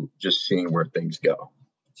opposed to just seeing where things go.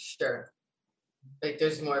 Sure. Like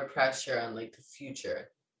there's more pressure on like the future.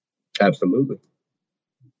 Absolutely.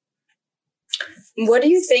 What do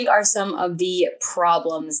you think are some of the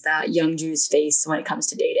problems that young Jews face when it comes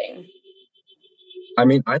to dating? I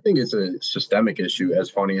mean, I think it's a systemic issue, as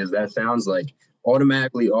funny as that sounds. Like,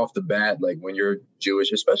 automatically off the bat, like when you're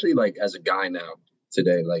Jewish, especially like as a guy now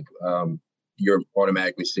today, like you're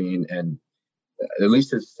automatically seen, and at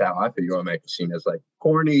least this is how I feel, you're automatically seen as like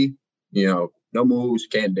corny, no moves,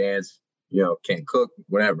 can't dance, can't cook,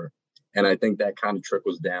 whatever. And I think that kind of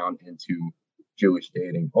trickles down into Jewish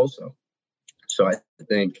dating also. So I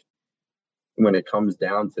think when it comes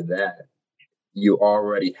down to that, you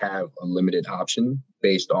already have a limited option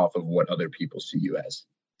based off of what other people see you as.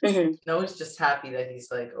 Mm-hmm. Noah's just happy that he's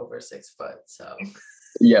like over 6 foot. So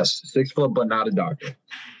yes, 6 foot, but not a doctor.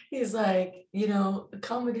 He's like, the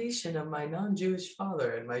combination of my non-Jewish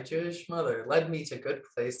father and my Jewish mother led me to good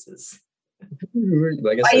places.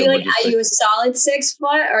 Like I said, are you a solid 6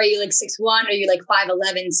 foot? Or are you like 6'1"? Are you like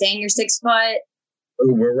 5'11", saying you're 6 foot?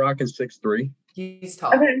 We're rocking 6'3". He's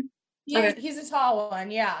tall. Okay. He's a tall one,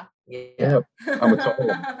 yeah. Yeah, I'm a tall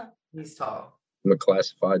one. He's tall. I'm a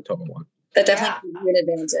classified tall one. That definitely gives you an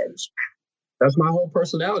advantage. That's my whole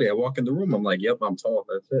personality. I walk in the room, I'm like, yep, I'm tall.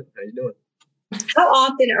 That's it. How you doing? How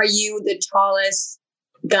often are you the tallest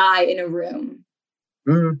guy in a room?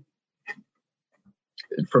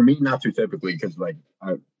 For me, not too typically, because like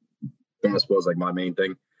basketball is like my main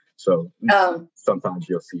thing. So sometimes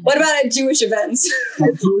you'll see. What about at Jewish events?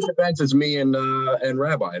 At Jewish events, it's me and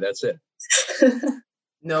Rabbi. That's it.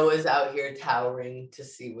 Noah's out here towering to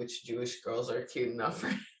see which Jewish girls are cute enough for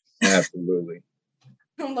him. Absolutely.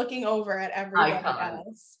 I'm looking over at everybody Icon.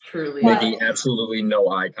 else. Truly. Making absolutely no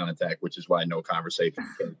eye contact, which is why no conversation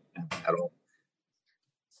can happen at all.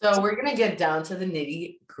 So we're going to get down to the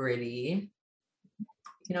nitty gritty.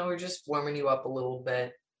 We're just warming you up a little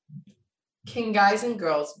bit. Can guys and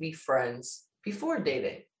girls be friends before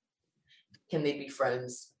dating? Can they be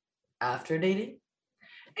friends after dating?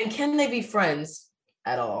 And can they be friends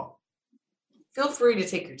at all? Feel free to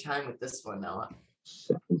take your time with this one, Noah.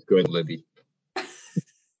 Sounds good, Libby.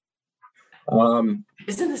 Isn't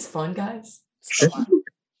this fun, guys?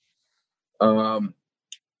 All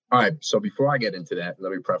right. So before I get into that,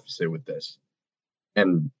 let me preface it with this.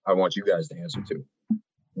 And I want you guys to answer too.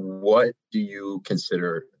 What do you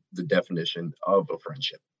consider the definition of a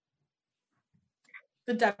friendship?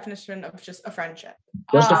 The definition of just a friendship.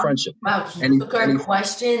 Just a friendship. Wow. You took our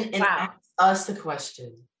question and asked us the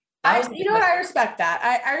question. You know what? I respect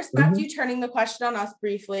that. I respect you turning the question on us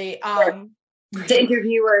briefly. The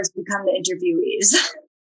interviewers become the interviewees.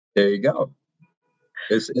 There you go.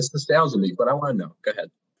 It's the sales of me, but I want to know. Go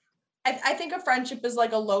ahead. I think a friendship is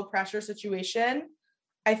like a low pressure situation.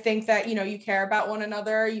 I think that, you care about one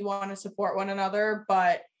another, you want to support one another,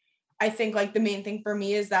 but I think like the main thing for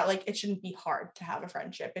me is that like it shouldn't be hard to have a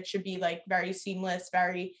friendship. It should be like very seamless,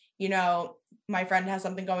 very, my friend has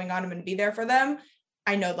something going on, I'm going to be there for them.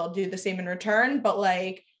 I know they'll do the same in return, but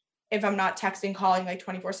like if I'm not texting, calling like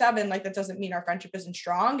 24/7, like that doesn't mean our friendship isn't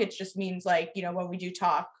strong. It just means like, when we do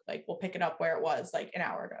talk, like we'll pick it up where it was like an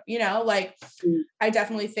hour ago, I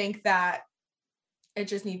definitely think that it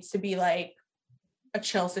just needs to be like a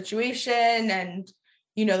chill situation and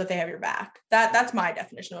that they have your back. That's my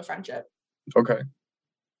definition of a friendship. Okay.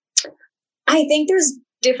 I think there's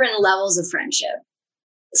different levels of friendship.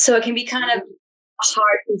 So it can be kind of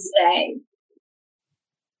hard to say.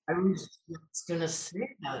 I was just going to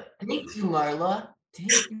say that. Thank you, Marla.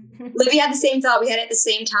 Livy had the same thought. We had it at the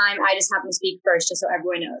same time. I just happened to speak first, just so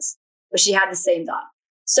everyone knows. But she had the same thought.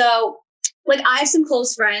 So, like, I have some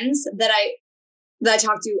close friends that I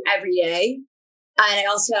talk to every day. And I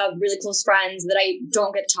also have really close friends that I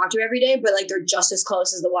don't get to talk to every day, but like they're just as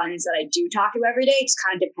close as the ones that I do talk to every day. It just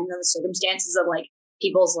kind of depends on the circumstances of like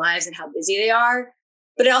people's lives and how busy they are.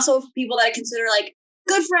 But I also have people that I consider like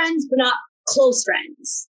good friends, but not close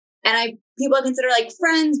friends. And people I consider like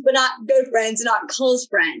friends, but not good friends and not close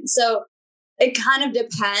friends. So it kind of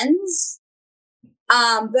depends.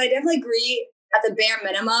 But I definitely agree at the bare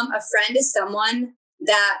minimum, a friend is someone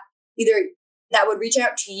that that would reach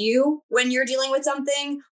out to you when you're dealing with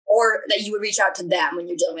something, or that you would reach out to them when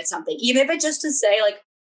you're dealing with something. Even if it's just to say like,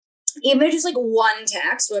 even if it's just like one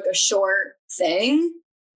text or like a short thing,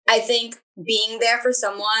 I think being there for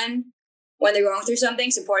someone when they're going through something,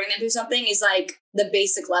 supporting them through something is like the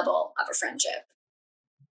basic level of a friendship.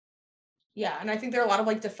 Yeah, and I think there are a lot of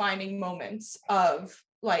like defining moments of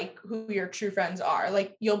like who your true friends are.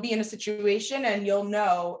 Like you'll be in a situation and you'll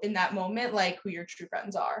know in that moment like who your true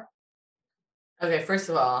friends are. Okay, first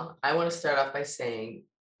of all, I want to start off by saying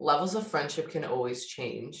levels of friendship can always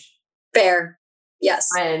change. Fair. Yes.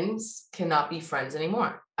 Friends cannot be friends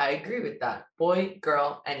anymore. I agree with that. Boy,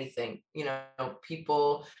 girl, anything. You know,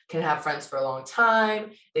 people can have friends for a long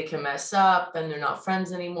time. They can mess up and they're not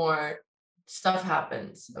friends anymore. Stuff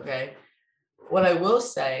happens. Okay. What I will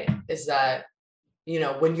say is that, you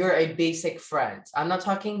know, when you're a basic friend, I'm not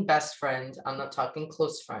talking best friend, I'm not talking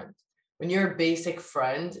close friend. When you're a basic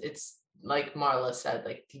friend, it's like Marla said,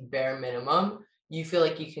 like the bare minimum. You feel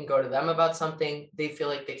like you can go to them about something, they feel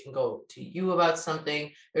like they can go to you about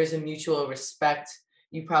something. There's a mutual respect.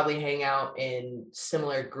 You probably hang out in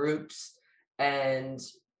similar groups, and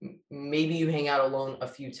maybe you hang out alone a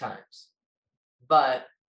few times, but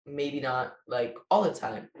maybe not like all the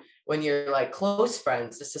time. When you're like close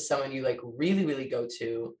friends, this is someone you like really, really go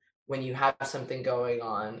to when you have something going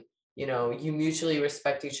on. You know, you mutually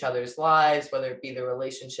respect each other's lives, whether it be the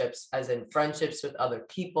relationships as in friendships with other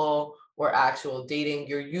people or actual dating.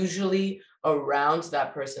 You're usually around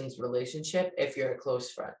that person's relationship if you're a close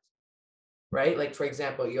friend, right? Like, for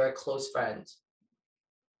example, you're a close friend,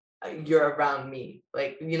 you're around me,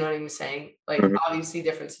 like, you know what I'm saying? Like, Mhm. obviously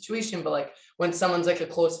different situation, but like when someone's like a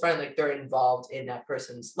close friend, like they're involved in that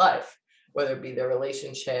person's life, whether it be their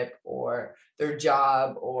relationship or their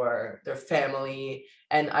job or their family.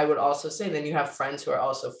 And I would also say then you have friends who are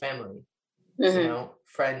also family, you know,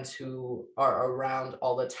 friends who are around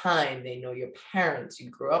all the time, they know your parents,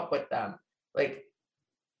 you grew up with them, like,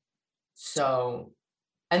 so.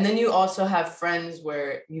 And then you also have friends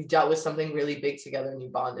where you've dealt with something really big together and you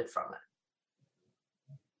bonded from it.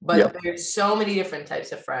 But Yep. there's so many different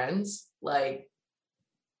types of friends, like,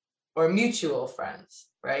 or mutual friends,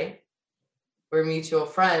 right? We're mutual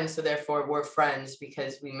friends, so therefore we're friends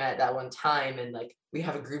because we met that one time and like we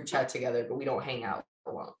have a group chat together, but we don't hang out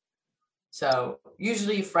alone. So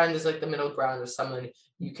usually a friend is like the middle ground of someone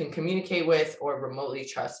you can communicate with or remotely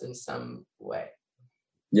trust in some way.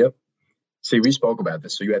 Yep. See, we spoke about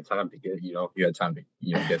this, so you had time to get,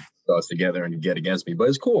 get thoughts together and get against me. But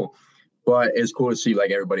it's cool. But it's cool to see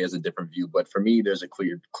like everybody has a different view. But for me, there's a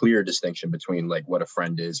clear distinction between like what a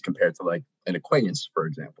friend is compared to like an acquaintance, for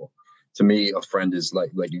example. To me, a friend is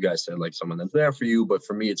like you guys said, like someone that's there for you. But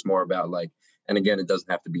for me, it's more about like, and again, it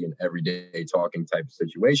doesn't have to be an everyday talking type of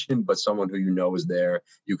situation, but someone who you know is there,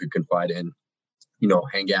 you could confide in,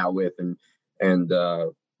 hang out with, and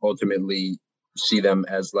ultimately see them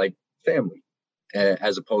as like family,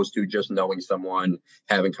 as opposed to just knowing someone,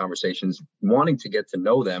 having conversations, wanting to get to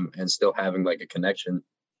know them, and still having like a connection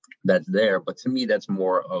that's there. But to me, that's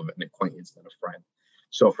more of an acquaintance than a friend.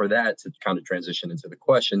 So for that to kind of transition into the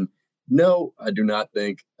question, no, I do not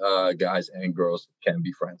think guys and girls can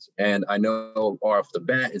be friends. And I know off the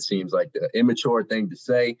bat, it seems like the immature thing to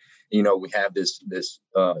say. We have this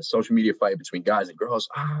social media fight between guys and girls.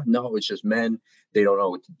 No, it's just men. They don't know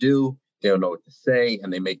what to do. They don't know what to say,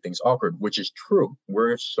 and they make things awkward, which is true.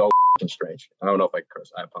 We're so strange. I don't know if I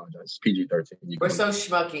curse. I apologize. It's PG-13. We're so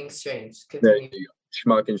schmucking strange. There you go.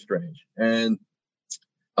 Schmucking strange. And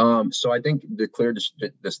so I think the clear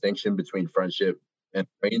distinction between friendship and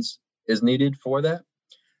acquaintance is needed for that.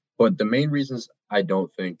 But the main reasons I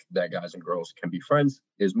don't think that guys and girls can be friends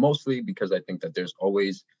is mostly because I think that there's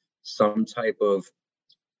always some type of,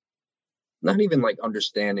 not even like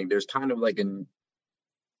understanding, there's kind of like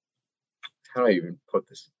how do I even put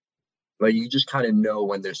this? Like you just kind of know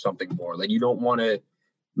when there's something more. Like you don't want to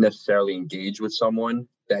necessarily engage with someone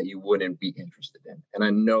that you wouldn't be interested in. And I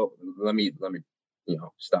know, let me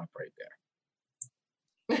stop right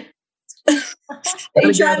there.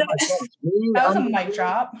 That was a mic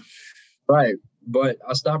drop. Right. But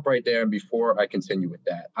I'll stop right there. And before I continue with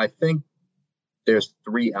that, I think there's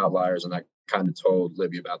 3 outliers, and I kind of told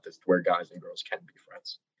Libby about this, where guys and girls can be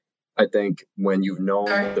friends. I think when you've known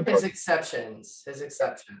his exceptions.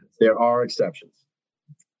 There are exceptions.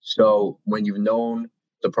 So when you've known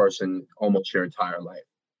the person almost your entire life,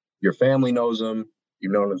 your family knows them,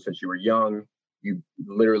 you've known them since you were young, you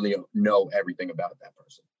literally know everything about that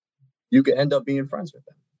person, you could end up being friends with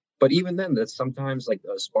them. But even then, that's sometimes like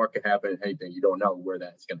a spark could happen, anything, you don't know where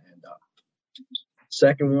that's going to end up.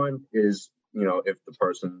 Second one is, if the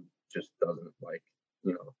person just doesn't like,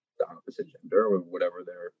 the opposite gender or whatever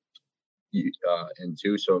they're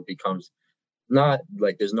into. So it becomes not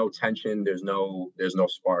like there's no tension, there's no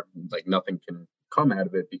spark, like nothing can come out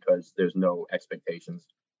of it because there's no expectations,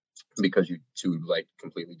 because you two like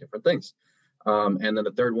completely different things. And then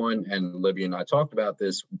the third one, and Libby and I talked about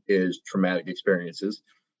this, is traumatic experiences.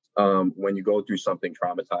 when you go through something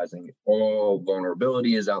traumatizing, all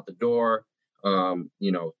vulnerability is out the door.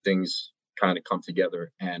 Things kind of come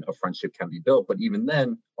together and a friendship can be built. But even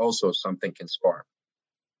then, also something can spark.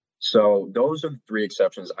 So those are the three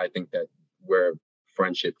exceptions I think that where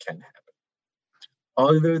friendship can happen.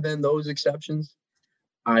 Other than those exceptions,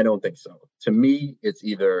 I don't think so. To me, it's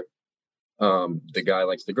either the guy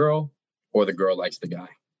likes the girl or the girl likes the guy.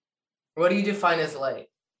 What do you define as like?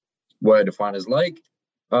 What I define as like,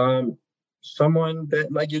 someone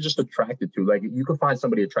that like you're just attracted to. Like you can find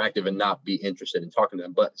somebody attractive and not be interested in talking to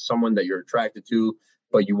them, but someone that you're attracted to,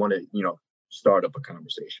 but you want to, start up a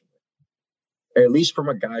conversation. At least from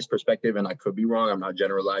a guy's perspective, and I could be wrong, I'm not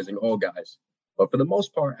generalizing all guys, but for the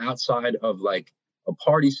most part, outside of like a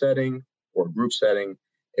party setting or a group setting,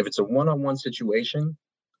 if it's a one-on-one situation,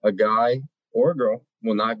 a guy or a girl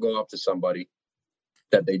will not go up to somebody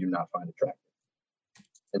that they do not find attractive.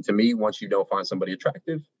 And to me, once you don't find somebody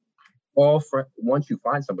attractive, once you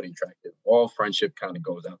find somebody attractive, all friendship kind of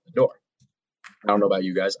goes out the door. I don't know about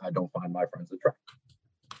you guys. I don't find my friends attractive.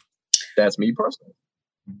 That's me personally.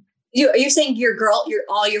 You're saying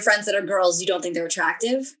all your friends that are girls, you don't think they're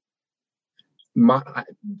attractive?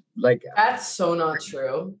 That's so not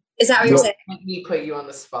true. Is that what you're saying? Let me put you on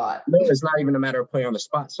the spot. No, it's not even a matter of putting on the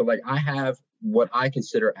spot. So like I have what I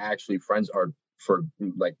consider actually friends are for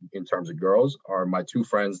like in terms of girls are my two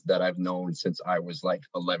friends that I've known since I was like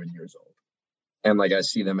 11 years old. And like I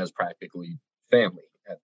see them as practically family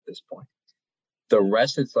at this point. The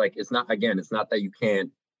rest, it's not that you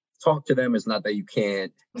can't talk to them. It's not that you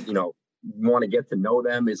can't, want to get to know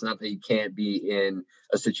them. It's not that you can't be in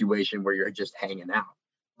a situation where you're just hanging out.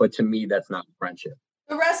 But to me, that's not friendship.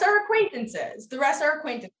 The rest are acquaintances.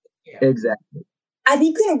 Yeah. Exactly. I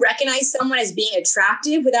think you can recognize someone as being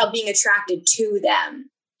attractive without being attracted to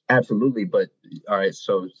them. Absolutely. But all right.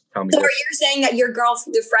 So tell me. So are you saying that the girls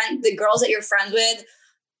that you're friends with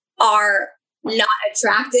are not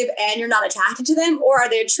attractive and you're not attracted to them, or are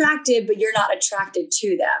they attractive but you're not attracted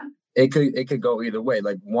to them? It could go either way.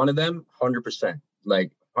 Like one of them, 100%,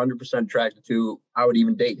 like 100% attracted to. I would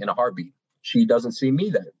even date in a heartbeat. She doesn't see me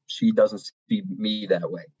that. She doesn't see me that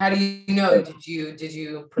way. How do you know? Did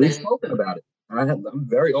you put We've in? spoken about it. I'm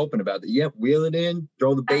very open about it. Yeah, wheel it in,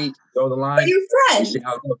 throw the bait, throw the line. But you're friends. See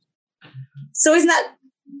how it goes. So isn't that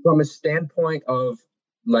From a standpoint of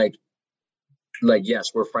like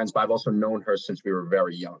yes, we're friends, but I've also known her since we were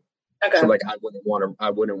very young. okay? So like I wouldn't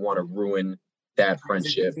want to ruin that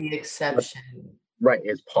friendship. The exception. Right,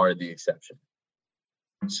 it's part of the exception.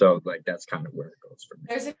 So like that's kind of where it goes for me.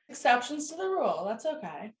 There's exceptions to the rule. That's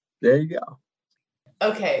okay. There you go.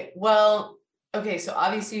 Okay, well, so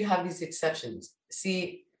obviously you have these exceptions.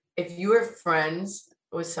 See, if you were friends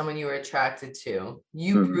with someone you were attracted to,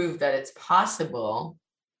 you prove that it's possible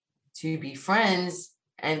to be friends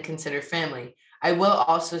and consider family. I will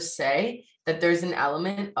also say that there's an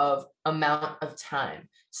element of amount of time.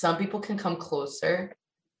 Some people can come closer,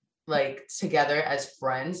 like together as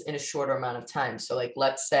friends in a shorter amount of time. So like,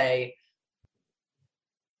 let's say,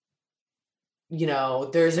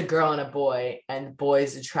 there's a girl and a boy, and the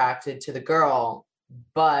boy's attracted to the girl,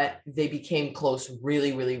 but they became close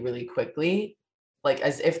really, really, really quickly, like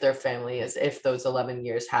as if they're family, as if those 11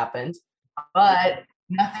 years happened, but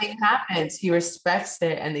nothing happens. He respects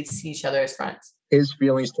it and they see each other as friends. His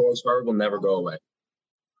feelings towards her will never go away.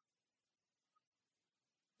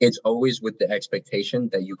 It's always with the expectation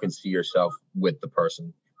that you can see yourself with the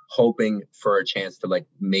person, hoping for a chance to like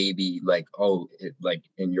maybe like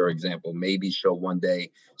in your example, maybe she'll one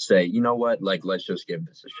day say, you know what, like let's just give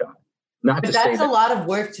this a shot. Not but to that's say a lot of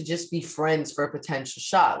work to just be friends for a potential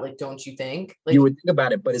shot. Like, don't you think? Like, you would think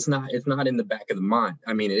about it, but it's not in the back of the mind.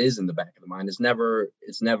 I mean, it is in the back of the mind. It's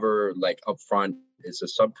never like upfront. It's a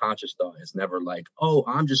subconscious thought. It's never like, oh,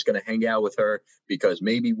 I'm just going to hang out with her because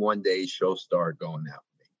maybe one day she'll start going out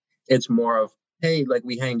with me. It's more of, hey, like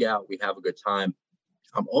we hang out, we have a good time.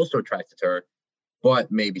 I'm also attracted to her,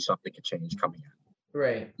 but maybe something could change coming out.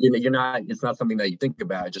 right. It's not something that you think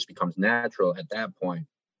about. It just becomes natural at that point.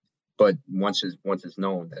 But once it's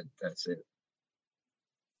known, that's it.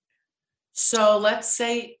 So let's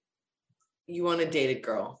say you want to date a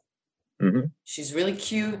girl. Mm-hmm. She's really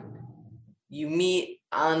cute. You meet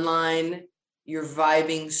online. You're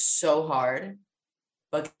vibing so hard.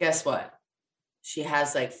 But guess what? She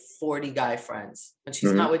has like 40 guy friends. When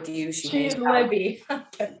she's not with you, She's Libby.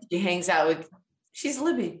 She hangs out with... She's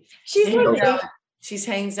Libby. She's Libby. She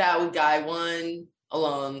hangs out with guy one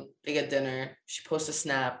alone. They get dinner. She posts a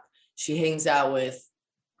snap. She hangs out with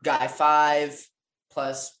guy 5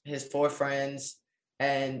 plus his 4 friends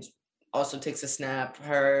and also takes a snap,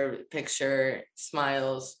 her picture,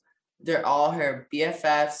 smiles. they're all her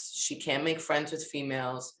BFFs. She can't make friends with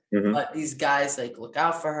females, but these guys like look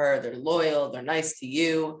out for her. They're loyal. They're nice to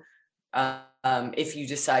you. If you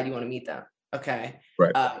decide you want to meet them. Okay.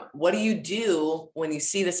 Right. What do you do when you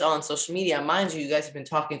see this all on social media? Mind you, you guys have been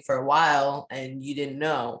talking for a while and you didn't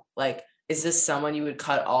know. Like, is this someone you would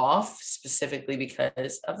cut off specifically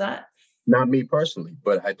because of that? Not me personally,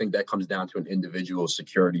 but I think that comes down to an individual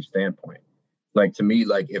security standpoint. Like, to me,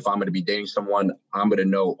 like, if I'm going to be dating someone, I'm going to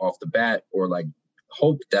know off the bat, or like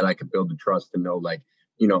hope that I could build the trust to know, like,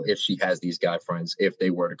 you know, if she has these guy friends, if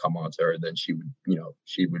they were to come on to her, then she would, you know,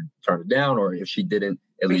 she would turn it down. Or if she didn't,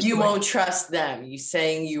 at least you won't trust them. You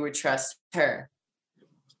saying you would trust her?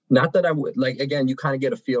 Not that I would. Like, again, you kind of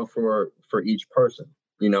get a feel for each person.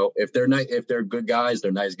 You know, if they're nice, if they're good guys,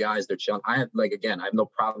 they're nice guys, they're chill. I have no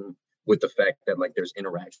problem with the fact that like there's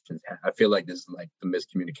interactions. I feel like this is like the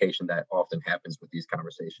miscommunication that often happens with these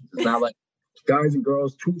conversations. It's not like guys and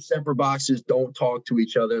girls, two separate boxes, don't talk to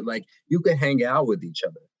each other. Like, you can hang out with each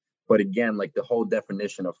other. But again, like, the whole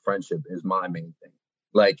definition of friendship is my main thing.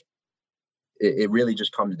 Like, it really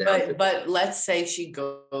just comes down to. But let's say she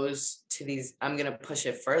goes to these, I'm going to push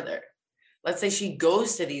it further. Let's say she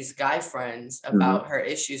goes to these guy friends about her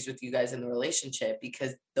issues with you guys in the relationship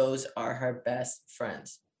because those are her best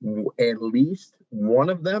friends. At least one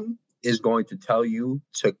of them is going to tell you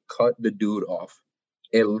to cut the dude off.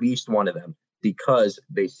 At least one of them, because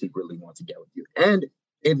they secretly want to get with you. And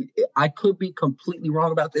if I could be completely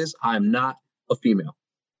wrong about this, I'm not a female.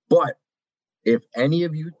 But if any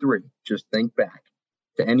of you three just think back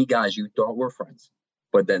to any guys you thought were friends,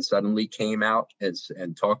 but then suddenly came out and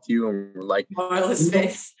talked to you and were like, Marla's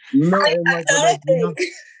face. It's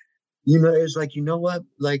like, you know what?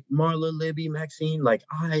 Like, Marla, Libby, Maxine, like,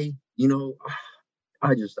 I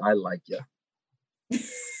like you.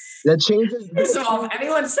 That changes. First of all, if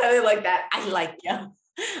anyone said it like that, I like you.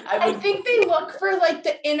 I think they look for like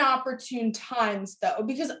the inopportune times though,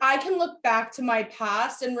 because I can look back to my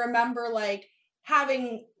past and remember like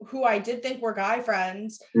having who I did think were guy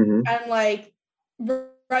friends and like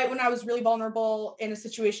right when I was really vulnerable in a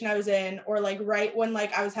situation I was in, or like right when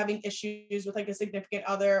like I was having issues with like a significant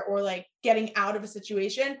other or like getting out of a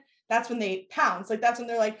situation, that's when they pounce. Like, that's when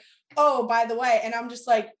they're like, oh, by the way, and I'm just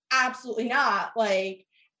like, absolutely not. Like,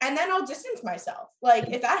 and then I'll distance myself. Like,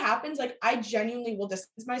 if that happens, like, I genuinely will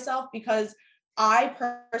distance myself because I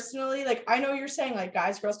personally, like, I know you're saying like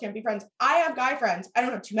guys, girls can't be friends. I have guy friends. I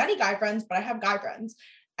don't have too many guy friends, but I have guy friends.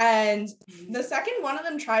 And the second one of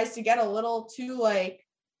them tries to get a little too like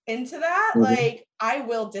into that, like, I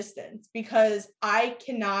will distance because I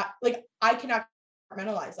cannot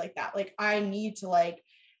compartmentalize like that. Like, I need to like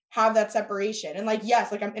have that separation. And like,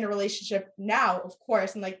 yes, like I'm in a relationship now, of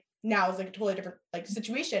course, and like now is like a totally different like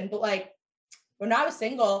situation. But like when I was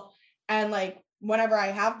single and like whenever I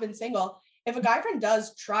have been single, if a guy friend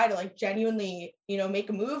does try to like genuinely, you know, make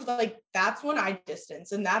a move, like that's when I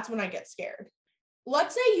distance and that's when I get scared.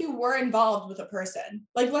 Let's say you were involved with a person,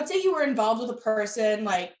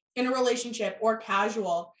 like in a relationship or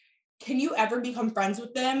casual. Can you ever become friends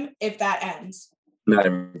with them if that ends? Not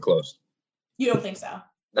even close. You don't think so?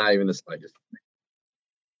 Not even the slightest.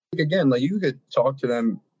 Again, like, you could talk to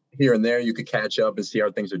them here and there. You could catch up and see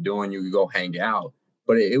how things are doing. You could go hang out.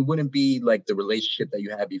 But it wouldn't be like the relationship that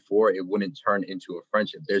you had before. It wouldn't turn into a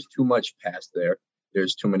friendship. There's too much past there.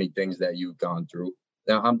 There's too many things that you've gone through.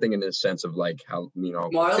 Now, I'm thinking in the sense of like how, you know.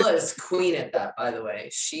 Marla is queen at that, by the way.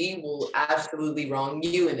 She will absolutely wrong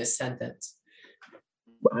you in a sentence.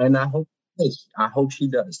 And I hope she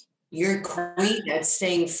does. You're queen at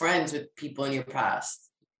staying friends with people in your past.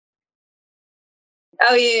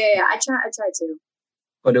 Oh, yeah. I try to.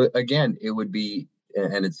 But again, it would be,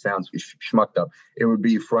 and it sounds schmucked up, it would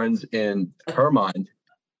be friends in her mind,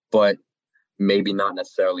 but maybe not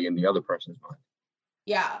necessarily in the other person's mind.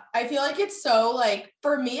 Yeah, I feel like it's so like,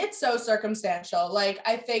 for me, it's so circumstantial. Like,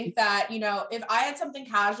 I think that, you know, if I had something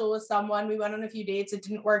casual with someone, we went on a few dates, it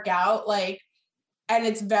didn't work out, like, and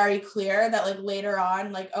it's very clear that like later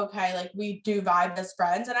on, like, okay, like we do vibe as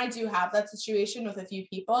friends. And I do have that situation with a few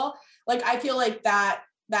people. Like, I feel like that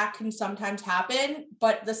can sometimes happen,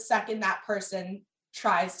 but the second that person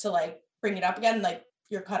tries to like bring it up again, like,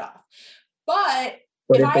 you're cut off. But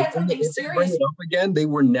if I had something serious, bring it up again, they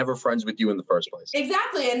were never friends with you in the first place.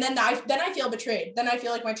 Exactly. And then I feel betrayed. Then I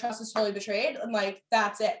feel like my trust is totally betrayed. And like,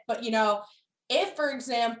 that's it. But you know, if for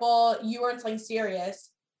example, you were in something serious,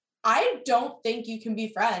 I don't think you can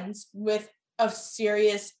be friends with a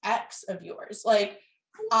serious ex of yours. Like,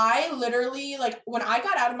 I literally, like, when I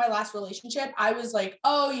got out of my last relationship, I was like,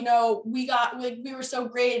 oh, you know, we were so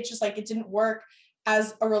great. It's just like, it didn't work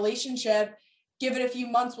as a relationship. give it a few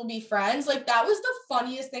months, we'll be friends. Like that was the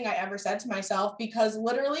funniest thing I ever said to myself, because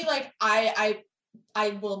literally like I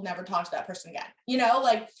will never talk to that person again. You know,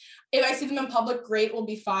 like if I see them in public, great, we'll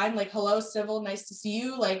be fine. Like, hello, civil, nice to see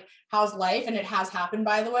you. Like, how's life? And it has happened,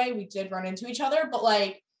 by the way. We did run into each other, but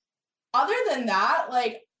like other than that,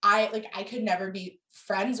 like I could never be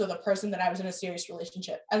friends with a person that I was in a serious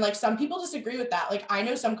relationship. And like some people disagree with that. Like I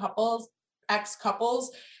know some couples, ex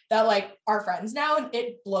couples that like are friends now, and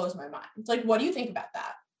it blows my mind. It's like, what do you think about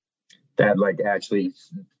that? That like actually,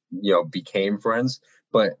 became friends.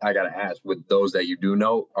 But I gotta ask, with those that you do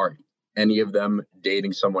know, are any of them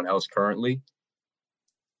dating someone else currently?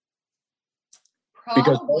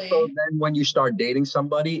 Because also Probably. then when you start dating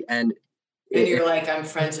somebody and you're like, I'm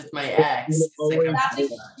friends with my ex. It's like, That's a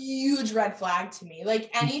huge red flag to me. Like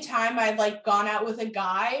anytime I've like gone out with a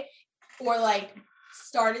guy or like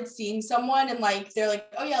started seeing someone and like they're like,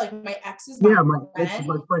 oh yeah, like my ex is my ex is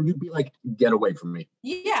my friend, you'd be like, get away from me.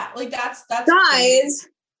 Yeah, like that's guys. crazy.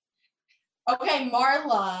 Okay,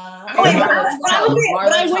 Marla. I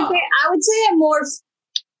would say I'm more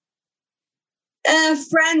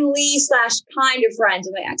friendly / kind of friends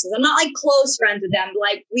with my exes. I'm not like close friends with them. But,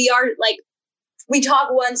 like we talk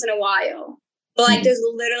once in a while, but like there's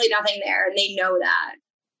literally nothing there, and they know that.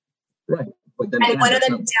 Right. But then and one of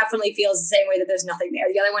them definitely feels the same way that there's nothing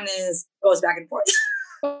there. The other one goes back and forth.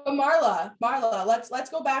 But Marla, let's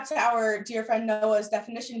go back to our dear friend Noah's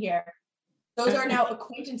definition here. Those are now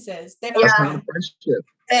acquaintances. They're not friendship.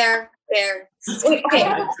 Fair. Okay.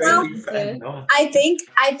 I think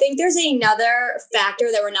there's another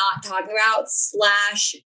factor that we're not talking about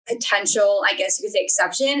 / potential, I guess you could say,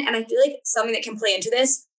 exception. And I feel like something that can play into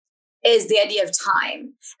this is the idea of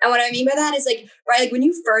time. And what I mean by that is like, right, like when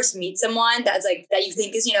you first meet someone that's like, that you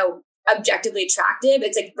think is, objectively attractive,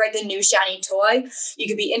 it's like, right, the new shiny toy. You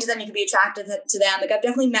could be into them, you could be attracted to them. Like I've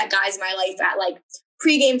definitely met guys in my life at like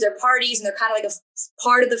pre-games or parties, and they're kind of like a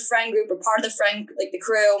part of the friend group or part of the friend, like the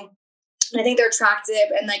crew. And I think they're attractive.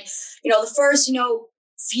 And like, the first,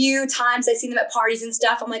 few times I see them at parties and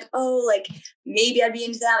stuff, I'm like, oh, like maybe I'd be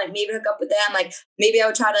into them, like maybe hook up with them, like maybe I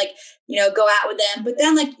would try to like, go out with them. But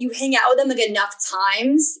then like you hang out with them like enough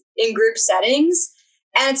times in group settings,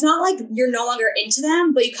 and it's not like you're no longer into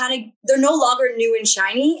them, but they're no longer new and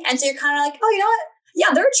shiny. And so you're kind of like, oh, you know what?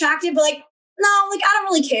 Yeah, they're attractive, but like, no, like I don't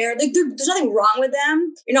really care. Like there's nothing wrong with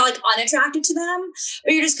them. You're not like unattracted to them,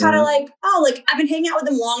 but you're just kind of like, oh, like I've been hanging out with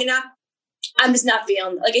them long enough. I'm just not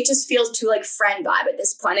feeling like it. Just feels too like friend vibe at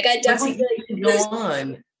this point. Like I definitely feel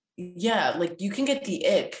like yeah, like you can get the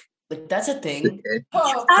ick. Like that's a thing. I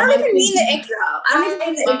don't even mean the ick though. I don't even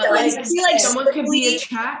mean the ick though. I feel like someone could be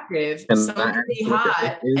attractive, someone could be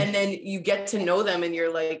hot, and then you get to know them and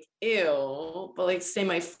you're like, ew. But like, say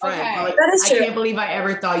my friend. Okay. Like, that is true. I can't believe I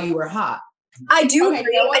ever thought you were hot. I do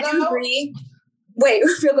agree. Wait,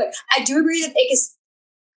 real quick. I do agree that ick is.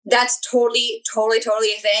 That's totally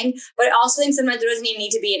a thing. But I also think sometimes there doesn't even need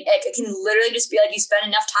to be an ick. It can literally just be like you spend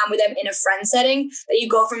enough time with them in a friend setting that you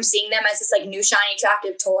go from seeing them as this like new shiny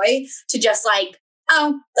attractive toy to just like,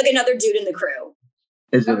 oh, like another dude in the crew.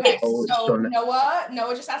 Okay, so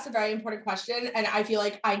Noah just asked a very important question, and I feel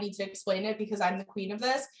like I need to explain it because I'm the queen of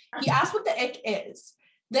this. He asked what the ick is.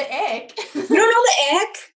 The ick. You don't know the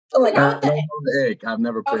ick? Oh my God. The ick. I've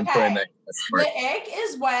never been playing that. The ick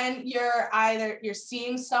is when you're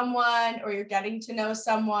seeing someone or you're getting to know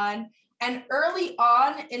someone, and early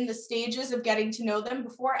on in the stages of getting to know them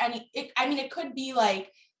before it could be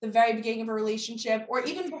like the very beginning of a relationship or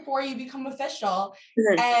even before you become official,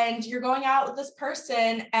 and you're going out with this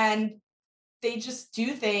person and they just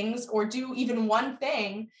do things or do even one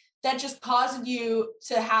thing that just causes you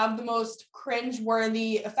to have the most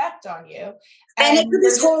cringe-worthy effect on you. And it could be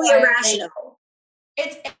totally irrational.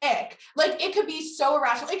 It's ick. Like it could be so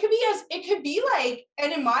irrational. It could be like,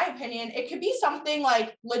 and in my opinion, it could be something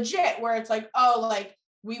like legit where it's like, oh, like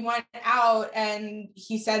we went out and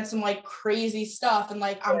he said some like crazy stuff and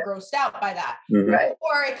like I'm grossed out by that. Right.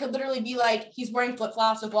 Or it could literally be like he's wearing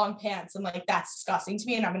flip-flops with long pants and like that's disgusting to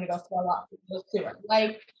me and I'm gonna go throw up to it.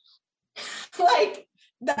 Like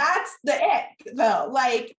that's the ick though.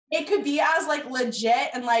 Like it could be as like legit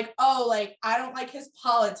and like, oh, like I don't like his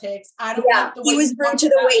politics. I don't like the way he was rude to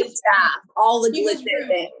the wait staff. All the legit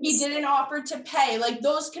things. He didn't offer to pay. Like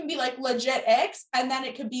those can be like legit icks, and then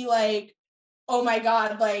it could be like, oh my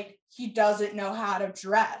God, like he doesn't know how to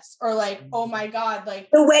dress, or like, oh my God, like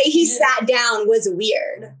the way he sat down was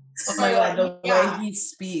weird. Oh my God, the way he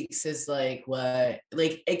speaks is like what?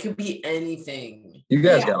 Like it could be anything. You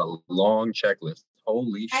guys got a long checklist.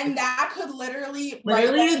 Holy shit. And that could literally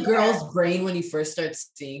Literally, a girl's brain when you first start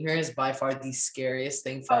seeing her is by far the scariest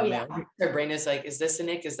thing for a man. Her brain is like, is this an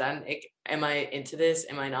ick? Is that an ick? Am I into this?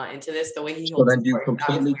 Am I not into this? The way he So holds then you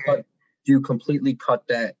completely cut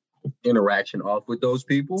that interaction off with those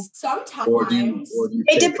people? Sometimes. Or do you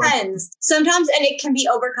It depends. Sometimes, and it can be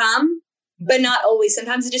overcome, but not always.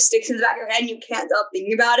 Sometimes it just sticks in the back of your head and you can't stop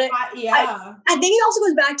thinking about it. Yeah. I think it also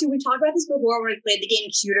goes back to, we talked about this before when we played the game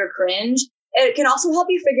Cute or Cringe. It can also help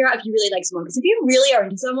you figure out if you really like someone. Because if you really are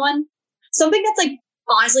into someone, something that's like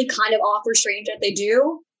honestly kind of off or strange that they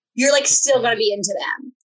do, you're like still going to be into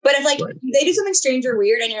them. But if like they do something strange or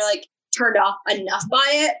weird and you're like turned off enough by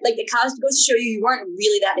it, like it kind of goes to show you weren't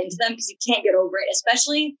really that into them because you can't get over it,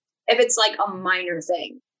 especially if it's like a minor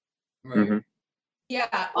thing. Right. Mm-hmm.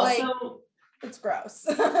 Yeah. Also, like, it's gross.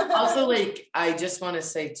 also, like, I just want to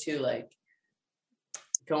say too, like,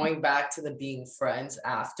 going back to the being friends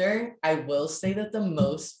after, I will say that the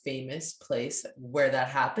most famous place where that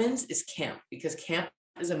happens is camp, because camp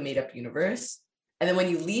is a made-up universe. And then when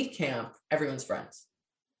you leave camp, everyone's friends.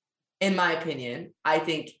 In my opinion, I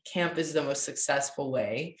think camp is the most successful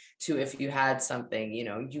way to, if you had something, you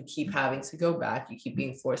know, you keep having to go back, you keep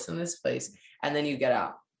being forced in this place, and then you get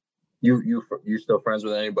out. You still friends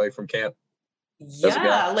with anybody from camp?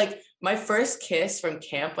 Yeah, like my first kiss from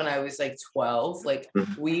camp when I was like 12, like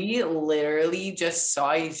we literally just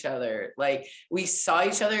saw each other. Like we saw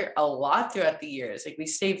each other a lot throughout the years. Like we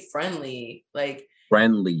stayed friendly. Like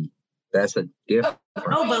friendly. That's a different.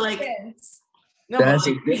 No, but like no, that's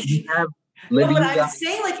but, like, you have. No, but I'm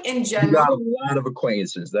saying like in general, you got a lot of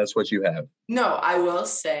acquaintances. That's what you have. No, I will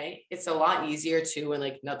say it's a lot easier too when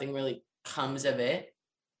like nothing really comes of it.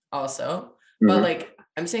 Also, but like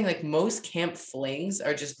I'm saying, like most camp flings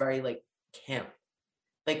are just very like camp.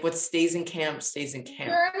 Like what stays in camp stays in camp.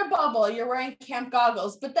 You're in a bubble. You're wearing camp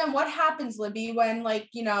goggles. But then what happens, Libby, when like,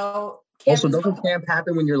 you know, also doesn't camp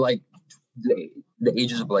happen when you're like the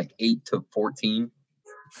ages of like 8 to 14?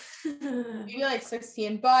 Maybe like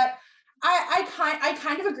 16. But I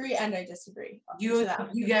kind of agree and I disagree. You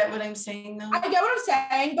get what I'm saying though? I get what I'm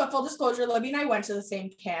saying, but full disclosure, Libby and I went to the same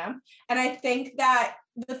camp. And I think that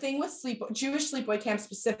the thing with Jewish sleepaway camp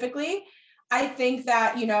specifically, I think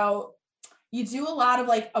that, you know, you do a lot of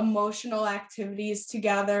like emotional activities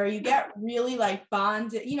together. You get really like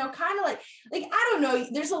bonded, you know, kind of like I don't know,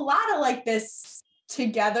 there's a lot of like this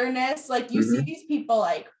togetherness. Like you see these people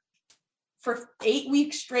like for 8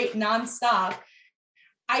 weeks straight nonstop.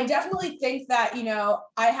 I definitely think that, you know,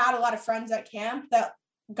 I had a lot of friends at camp,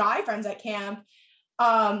 guy friends at camp,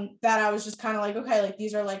 that I was just kind of like, okay, like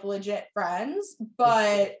these are like legit friends,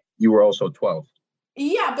 but you were also 12.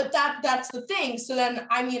 Yeah, but that's the thing. So then,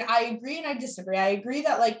 I mean, I agree and I disagree. I agree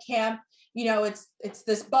that like camp, you know, it's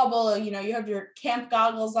this bubble, you know, you have your camp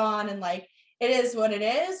goggles on and like, it is what it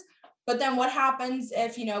is. But then what happens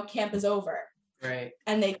if, you know, camp is over? Right.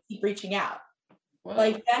 And they keep reaching out. Well,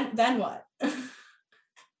 like then what?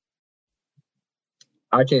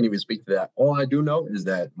 I can't even speak to that. All I do know is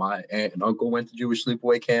that my aunt and uncle went to Jewish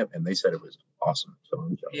sleepaway camp and they said it was awesome. So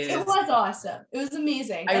I'm jealous. It was awesome. It was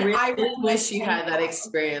amazing. I really wish you had that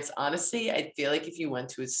experience. Honestly, I feel like if you went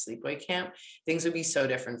to a sleepaway camp, things would be so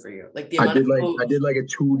different for you. Like the amount I did like a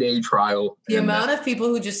 2-day trial. The amount of people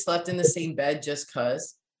who just slept in the same bed just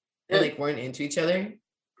cause and like weren't into each other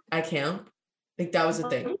at camp. Like that was the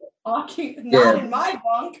thing. Not in my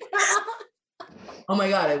bunk. Oh my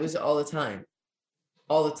God, it was all the time.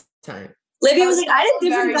 All the time. Libby was like, I had a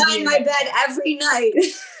different guy in my bed every night.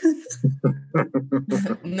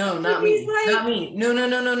 No, not me. Not me.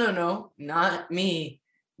 No. Not me.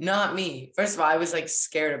 Not me. First of all, I was like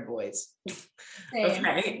scared of boys.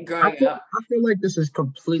 Okay, growing up. I feel like this is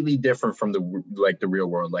completely different from the real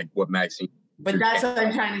world, like what Maxine. But that's what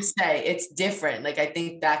I'm trying to say. It's different. Like I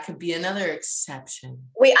think that could be another exception.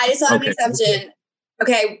 Wait, I just thought of an exception.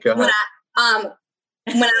 Okay,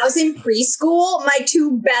 when I was in preschool, my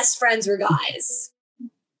 2 best friends were guys.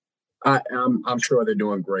 I'm sure they're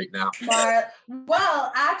doing great now.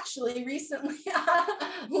 Well, actually, recently,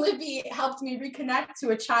 Libby helped me reconnect to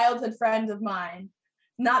a childhood friend of mine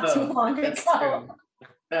not too long ago. True.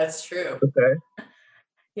 That's true. Okay.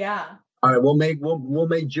 Yeah. All right, we'll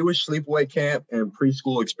make Jewish sleepaway camp and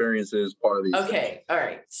preschool experiences part of these. Okay, all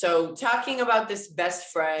right. So talking about this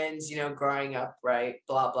best friends, you know, growing up, right?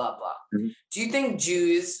 Blah, blah, blah. Mm-hmm. Do you think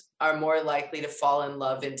Jews are more likely to fall in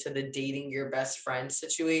love into the dating your best friend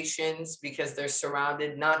situations because they're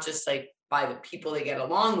surrounded not just like by the people they get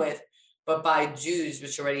along with, but by Jews,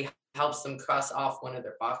 which already helps them cross off one of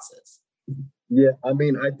their boxes? Yeah, I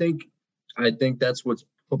mean, I think that's what's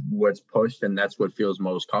what's pushed, and that's what feels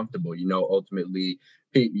most comfortable. Ultimately,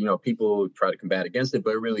 people try to combat against it,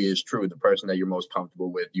 but it really is true. The person that you're most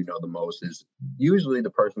comfortable with, the most, is usually the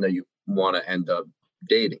person that you want to end up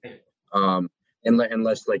dating.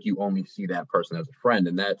 Unless like you only see that person as a friend,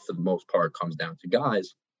 and that for the most part comes down to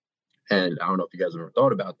guys. And I don't know if you guys ever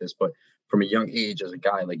thought about this, but from a young age as a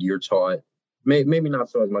guy, like you're taught, maybe not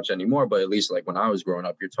so as much anymore, but at least like when I was growing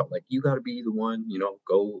up, you're taught like you got to be the one,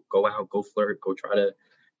 go out, go flirt, go try to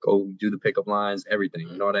go do the pickup lines, everything.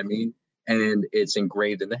 You know what I mean? And it's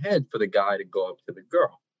engraved in the head for the guy to go up to the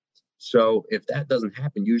girl. So if that doesn't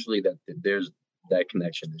happen, usually that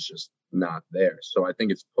connection is just not there. So I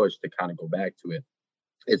think it's pushed to kind of go back to it.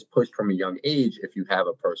 It's pushed from a young age. If you have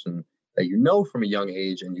a person that from a young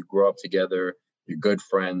age and you grow up together, you're good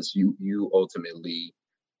friends, you ultimately,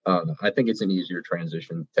 I think it's an easier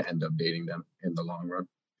transition to end up dating them in the long run.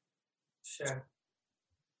 Sure.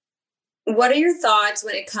 What are your thoughts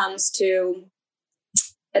when it comes to,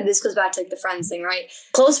 and this goes back to like the friends thing, right?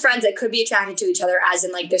 Close friends that could be attracted to each other, as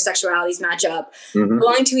in like their sexualities match up,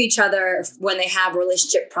 going to each other when they have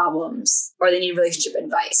relationship problems or they need relationship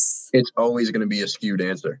advice. It's always going to be a skewed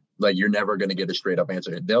answer. Like you're never going to get a straight up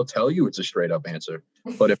answer. They'll tell you it's a straight up answer.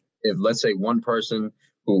 But if let's say one person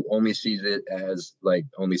who only sees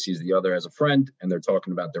the other as a friend, and they're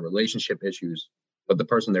talking about their relationship issues, but the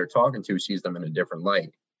person they're talking to sees them in a different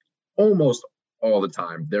light, almost all the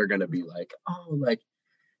time, they're going to be like, oh, like,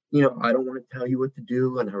 I don't want to tell you what to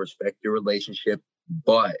do, and I respect your relationship,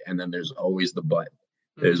 but, and then there's always the but.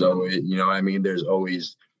 There's always, there's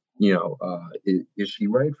always, is she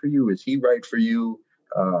right for you? Is he right for you?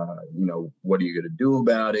 What are you going to do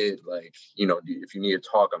about it? Like, if you need to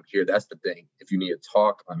talk, I'm here. That's the thing. If you need to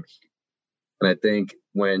talk, I'm here. And I think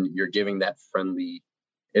when you're giving that friendly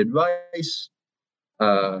advice,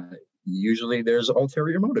 usually there's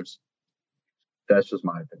ulterior motives. That's just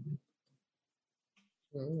my opinion.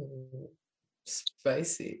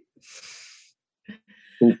 Spicy.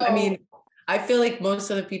 Ooh. I mean, I feel like most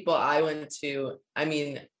of the people I went to,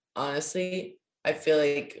 honestly, I feel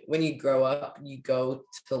like when you grow up, you go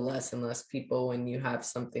to less and less people when you have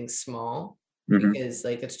something small, because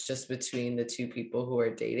like it's just between the two people who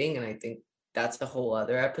are dating. And I think that's a whole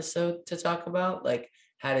other episode to talk about, like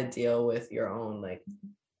how to deal with your own like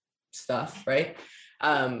stuff, right?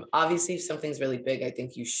 Obviously, if something's really big, I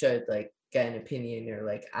think you should like get an opinion or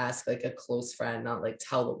like ask like a close friend, not like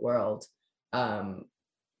tell the world.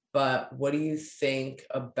 But what do you think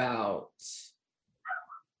about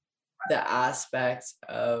the aspect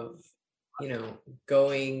of,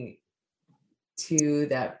 going to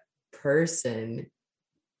that person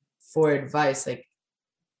for advice, like,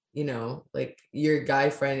 like your guy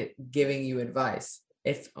friend giving you advice,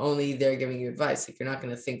 if only they're giving you advice, like you're not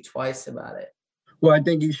going to think twice about it. Well, I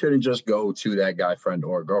think you shouldn't just go to that guy friend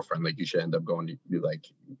or girlfriend. Like you should end up going to like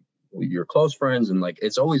your close friends, and like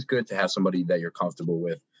it's always good to have somebody that you're comfortable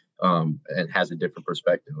with and has a different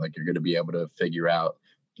perspective. Like you're going to be able to figure out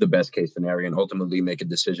the best case scenario and ultimately make a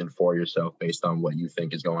decision for yourself based on what you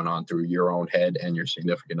think is going on through your own head and your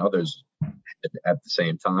significant others at the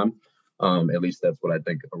same time. At least that's what I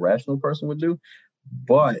think a rational person would do.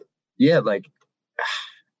 But yeah, like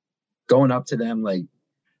going up to them, like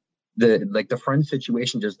the friend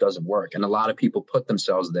situation just doesn't work. And a lot of people put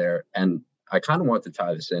themselves there. And I kind of want to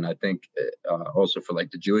tie this in. I think also for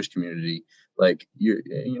like the Jewish community, like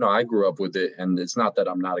I grew up with it, and it's not that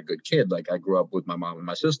I'm not a good kid. Like I grew up with my mom and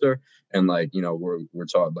my sister, and like we're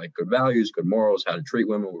taught like good values, good morals, how to treat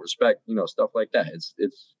women with respect, stuff like that.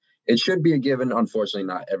 It should be a given. Unfortunately,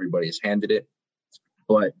 not everybody is handed it,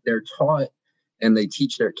 but they're taught, and they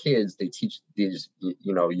teach their kids. They teach these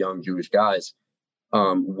young Jewish guys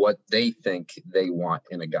what they think they want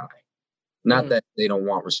in a guy. Not that they don't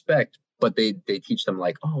want respect, but they teach them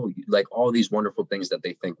like, oh, like all these wonderful things that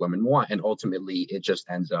they think women want. And ultimately, it just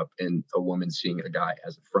ends up in a woman seeing a guy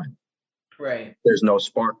as a friend. Right. There's no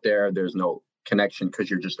spark there. There's no connection because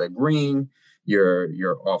you're just agreeing.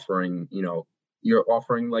 You're offering, you're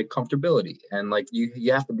offering like comfortability. And like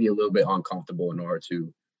you have to be a little bit uncomfortable in order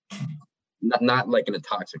to, not like in a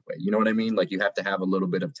toxic way. You know what I mean? Like you have to have a little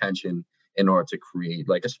bit of tension in order to create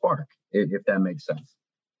like a spark, if that makes sense.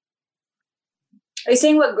 Are you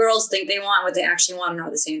saying what girls think they want, what they actually want, are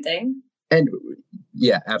not the same thing? And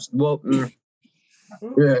yeah, absolutely.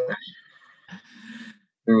 Well, yeah.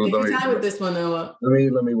 Take your time with this one, Noah.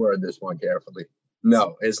 Let me word this one carefully.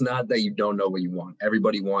 No, it's not that you don't know what you want.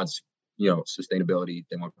 Everybody wants, sustainability.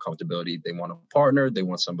 They want comfortability. They want a partner. They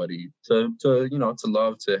want somebody to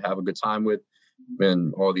love, to have a good time with,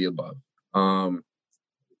 and all the above.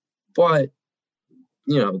 But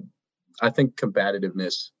I think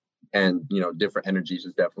combativeness And, different energies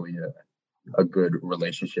is definitely a good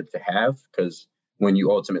relationship to have, because when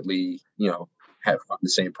you ultimately, have the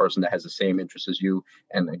same person that has the same interests as you.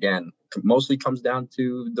 And again, mostly comes down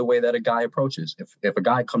to the way that a guy approaches. If a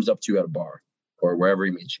guy comes up to you at a bar or wherever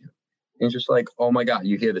he meets you, and it's just like, oh my God,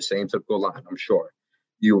 you hear the same typical line, I'm sure.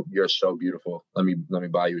 You're so beautiful. Let me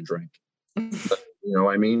buy you a drink. You know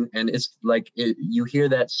what I mean? And it's like, you hear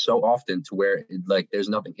that so often to where there's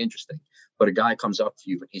nothing interesting. But a guy comes up to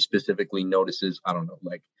you and he specifically notices, I don't know,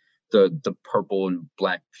 like the purple and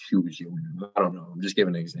black shoes you wear. I don't know. I'm just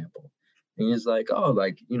giving an example. And he's like, oh,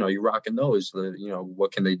 you're rocking those.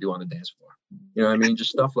 What can they do on the dance floor? You know what I mean?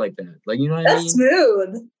 Just stuff like that. Like, you know what I mean? That's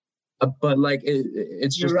smooth. But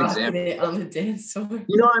it's just example. It on the dance floor.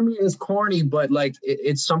 You know what I mean? It's corny, but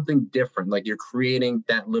it's something different. Like, you're creating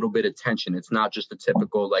that little bit of tension. It's not just a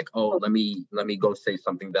typical oh, let me go say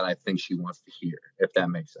something that I think she wants to hear, if that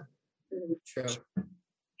makes sense. True.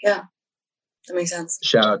 Yeah, that makes sense.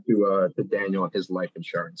 Shout out to Daniel and his life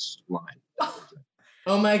insurance line.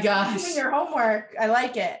 Oh my gosh. Doing your homework. I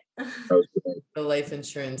like it. That was great. The life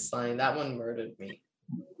insurance line. That one murdered me.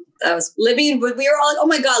 That was Libby. We were all like, oh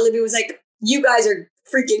my God, Libby was like, you guys are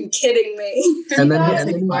freaking kidding me. And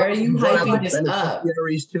then Why are you hyping this up?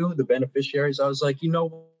 The beneficiaries, I was like, you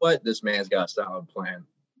know what? This man's got a solid plan.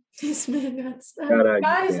 This man got stuck.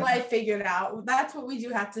 Got his life figured out. That's what we do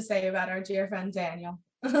have to say about our dear friend Daniel.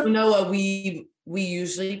 You know what? We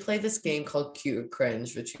usually play this game called Cute or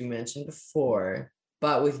Cringe, which you mentioned before.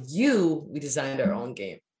 But with you, we designed our own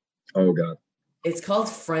game. Oh, God. It's called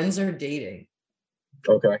Friends or Dating.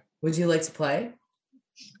 Okay. Would you like to play?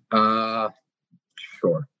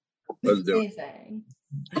 Sure. Let's do it.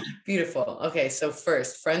 Beautiful. Okay, so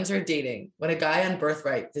first, friends or dating. When a guy on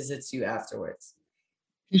Birthright visits you afterwards.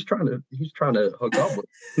 He's trying to hook up with.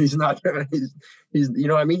 He's not. He's you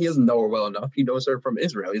know what I mean. He doesn't know her well enough. He knows her from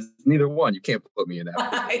Israel. He's neither one. You can't put me in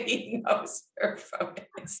that. He knows her from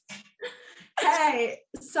Israel. Hey,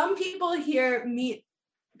 some people here meet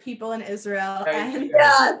people in Israel, and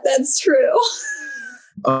yeah, that's true.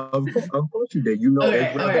 Of course you did. You know.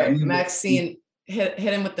 Okay, all right, Maxine, hit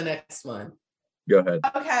him with the next one. Go ahead.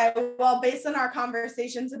 Okay, well, based on our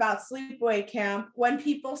conversations about sleepaway camp, when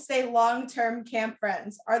people say long-term camp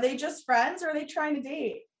friends, are they just friends or are they trying to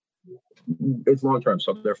date? It's long-term,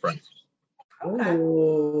 so they're friends. Okay.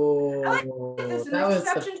 Oh, I like this. that was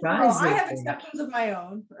surprising. I have exceptions of my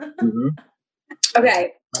own. Mm-hmm.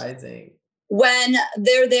 Okay. Surprising. When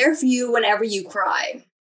they're there for you whenever you cry.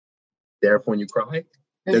 There for when you cry?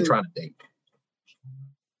 They're trying to date.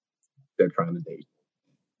 They're trying to date.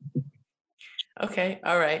 Okay,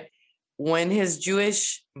 all right. When his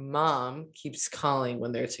Jewish mom keeps calling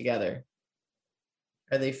when they're together,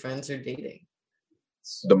 are they friends or dating?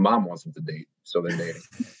 The mom wants them to date, so they're dating.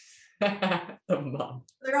 The mom.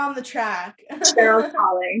 They're on the track. Cheryl's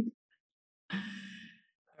calling.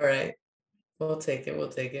 All right. We'll take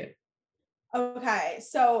it. Okay,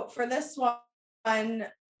 so for this one,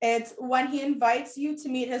 it's when he invites you to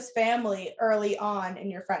meet his family early on in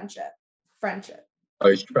your friendship. Oh,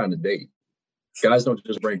 he's trying to date. Guys don't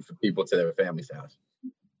just bring people to their family's house.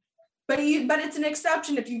 But it's an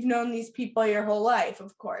exception if you've known these people your whole life,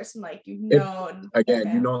 of course, and you've known. You've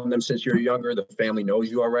known them since you're younger. The family knows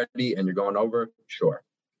you already, and you're going over. Sure,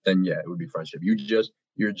 then yeah, it would be friendship.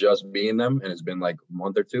 You're just being them, and it's been like a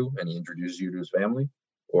month or two, and he introduces you to his family,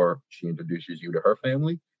 or she introduces you to her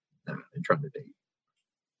family. Nah, they're trying to date.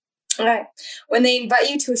 All right. When they invite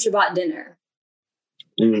you to a Shabbat dinner.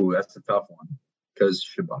 Ooh, that's a tough one. Because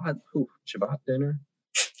Shabbat dinner.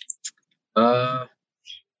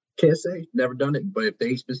 Can't say, never done it. But if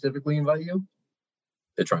they specifically invite you,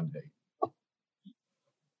 they're trying to date.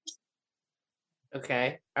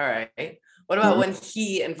 Okay, all right. What about when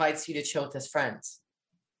he invites you to chill with his friends?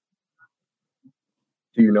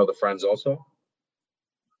 Do you know the friends also?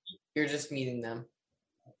 You're just meeting them.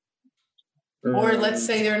 Or let's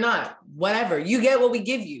say they're not. Whatever. You get what we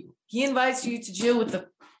give you. He invites you to chill with the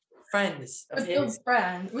friends of his.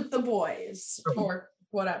 With the boys or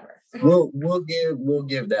whatever. We'll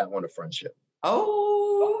give that one a friendship.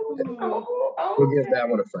 Oh. We'll give that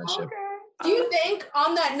one a friendship. Okay. Do you think,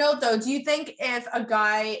 on that note though, do you think if a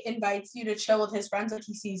guy invites you to chill with his friends,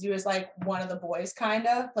 he sees you as one of the boys, kind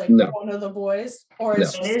of no. One of the boys, or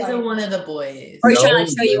it's just one of the boys? Or he's trying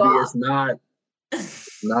to show you off? It's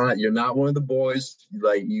not. You're not one of the boys.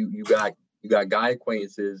 You got guy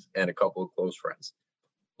acquaintances and a couple of close friends,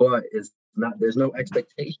 but it's not. There's no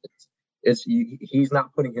expectations. He's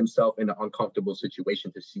not putting himself in an uncomfortable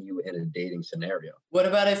situation to see you in a dating scenario. What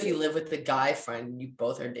about if you live with the guy friend and you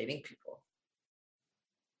both are dating people?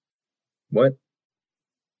 What?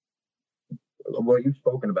 Well, you've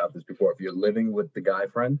spoken about this before. If you're living with the guy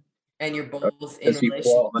friend, And you're both in does he relation.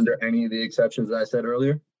 fall under any of the exceptions that I said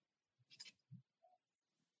earlier?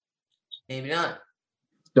 Maybe not.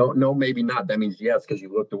 Don't no, maybe not. That means yes, because you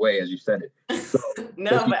looked away as you said it. So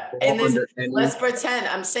No, does he but fall in this, under any- let's pretend.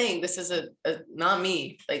 I'm saying this is a not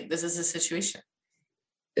me. Like this is a situation.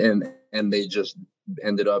 and they just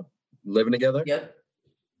ended up living together. Yep,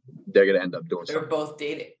 They're gonna end up doing they're something both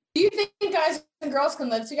dating. Do you think guys and girls can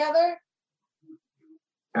live together?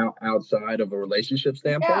 outside of a relationship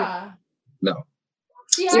standpoint. Yeah. No,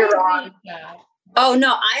 See, You're I agree wrong. with that. Oh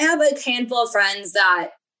no, I have a handful of friends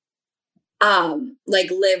that like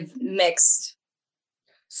live mixed.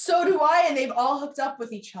 So do I, and they've all hooked up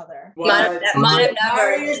with each other. Might have Why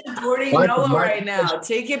are never. you supporting My- Noah my- right now?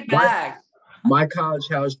 Take it my- back. my college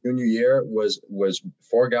house junior year was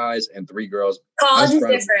 4 guys and 3 girls, College I is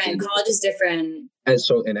tried- different. College is different. and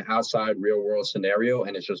so in an outside real world scenario,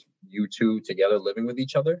 and it's just you two together living with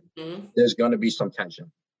each other. Mhm. There's gonna be some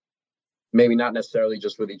tension. Maybe not necessarily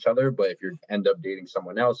just with each other, but if you end up dating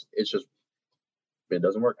someone else, it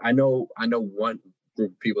doesn't work. I know one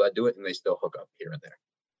group of people that do it, and they still hook up here and there.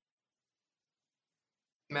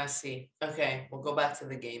 Messy. Okay, we'll go back to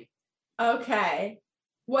the game. Okay.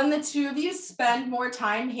 When the two of you spend more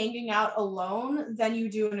time hanging out alone than you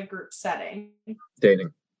do in a group setting.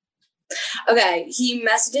 Dating. Okay, he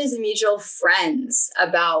messages mutual friends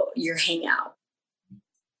about your hangout.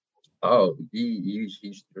 Oh, he's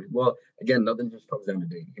well. Again, nothing just comes down to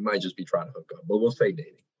dating. He might just be trying to hook up, but we'll say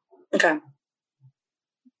dating. Okay.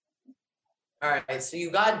 All right, so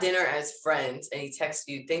you got dinner as friends, and he texts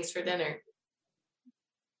you, "Thanks for dinner,"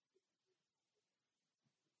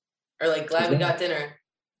 or like, "Glad we got dinner."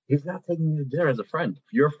 He's not taking you to dinner as a friend.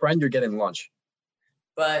 If you're a friend, you're getting lunch.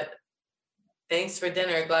 But thanks for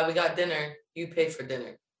dinner. Glad we got dinner. You pay for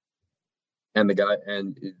dinner. And the guy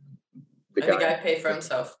And the guy paid for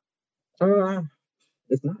himself.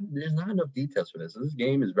 It's not. There's not enough details for this. This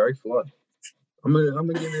game is very flawed. I'm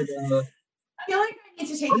gonna give it. I feel like I need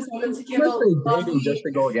to take this moment to I'm give a gonna say lovely dating just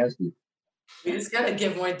to go against you. We just gotta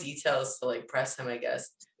give more details to like press him, I guess.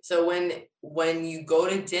 So when you go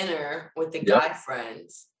to dinner with the Yep. guy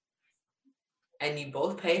friends, and you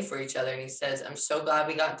both pay for each other, and he says, "I'm so glad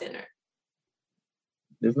we got dinner."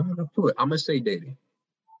 There's not enough to it. I'm gonna say dating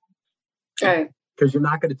All right. because you're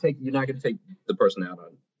not gonna take the person out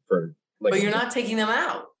on for like. But you're not taking them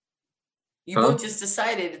out. You Huh? both just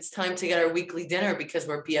decided it's time to get our weekly dinner because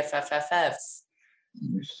we're BFFFs.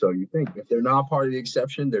 So you think if they're not part of the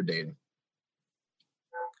exception, they're dating.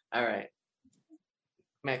 All right.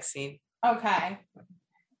 Maxine. Okay.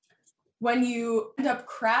 When you end up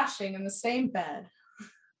crashing in the same bed,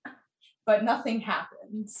 but nothing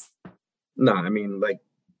happens. Nah, I mean like.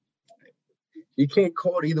 You can't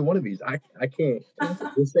call it either one of these. I can't.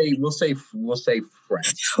 We'll say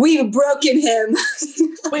friends. We've broken him.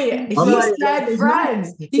 Wait, he I'm like, said it's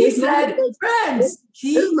friends. not- He it's not- said friends.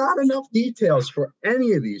 There's not enough details for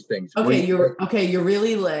any of these things. Okay, you're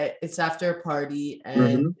really lit. It's after a party,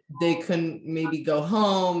 and they couldn't maybe go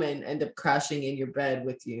home and end up crashing in your bed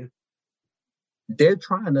with you. They're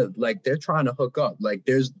trying to hook up. Like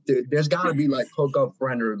there's got to be like hook up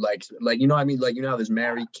friend or like you know what I mean, like you know how there's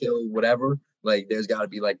marry, kill, whatever. Like there's got to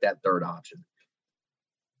be like that third option.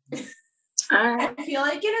 All right. I feel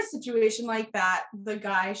like in a situation like that, the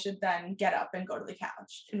guy should then get up and go to the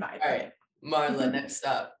couch, in my All opinion. right, Marla, next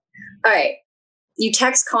up. All right. You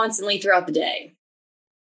text constantly throughout the day.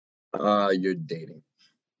 You're dating.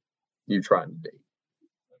 You're trying to date.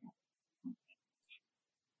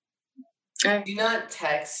 Do you not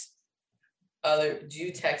text do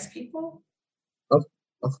you text people?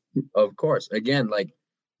 Of course. Again, like,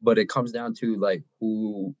 but it comes down to like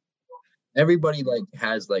who. Everybody like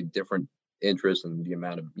has like different interests and the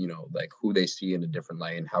amount of like who they see in a different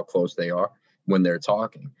light and how close they are when they're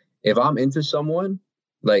talking. If I'm into someone,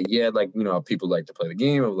 like people like to play the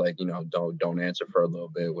game of like don't answer for a little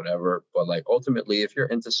bit, whatever. But like ultimately, if you're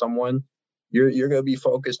into someone, you're gonna be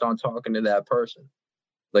focused on talking to that person.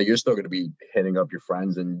 Like you're still gonna be hitting up your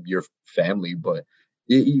friends and your family, but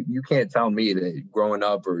you can't tell me that growing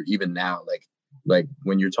up or even now, like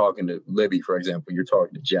when you're talking to Libby, for example, you're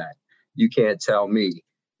talking to Jack. You can't tell me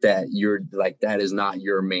that you're like that is not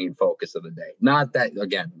your main focus of the day. Not that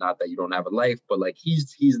you don't have a life, but like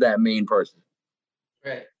he's that main person.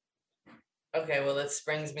 Right. Okay, well, this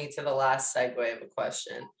brings me to the last segue of a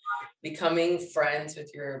question. Becoming friends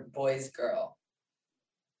with your boy's girl.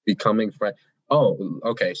 Becoming friend. Oh,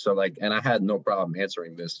 okay. So like, and I had no problem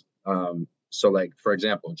answering this. So like, for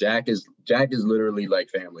example, Jack is literally like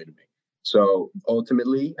family to me. So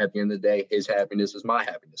ultimately, at the end of the day, his happiness is my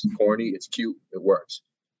happiness. It's corny, it's cute, it works.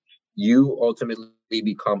 you ultimately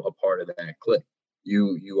become a part of that clique.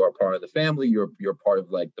 You are part of the family. You're part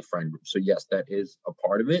of like the friend group. So yes, that is a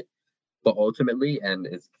part of it. But ultimately, and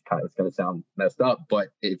it's going to sound messed up, but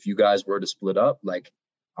if you guys were to split up, like,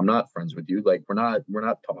 I'm not friends with you. Like, we're not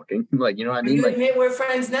talking. Like, you know what I mean? You like, admit we're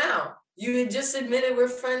friends now. You had just admitted we're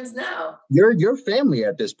friends now. You're family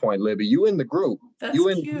at this point, Libby. You in the group. That's you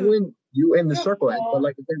in cute. you in the circle. But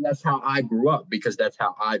like I said, that's how I grew up, because that's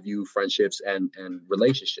how I view friendships and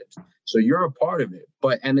relationships. So you're a part of it.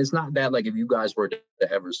 And it's not that, like, if you guys were to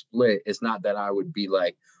ever split, it's not that I would be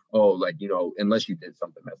like, oh, like, you know, unless you did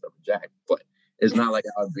something messed up with Jack. But it's not like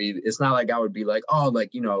I would be like, oh,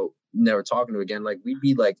 like, you know, never talking to again. Like, we'd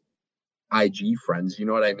be like IG friends, you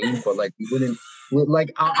know what I mean? But like, we wouldn't,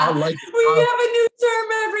 like, I like. We have a new term,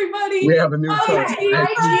 everybody. We have a new term.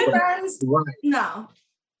 IG friends? Right. No.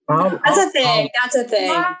 That's a thing. That's a thing.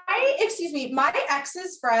 My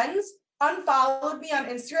ex's friends unfollowed me on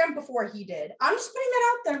Instagram before he did. I'm just putting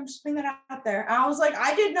that out there. And I was like,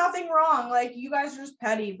 I did nothing wrong. Like, you guys are just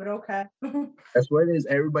petty, but okay. That's what it is.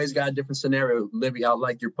 Everybody's got a different scenario. Libby, I'll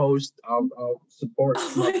like your post. I'll support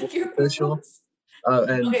Like your official. post.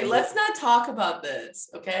 Okay, let's not talk about this.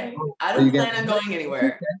 Okay, I don't plan on going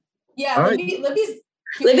anywhere. Yeah, right. Libby's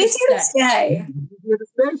here to stay.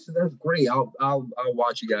 So that's great. I'll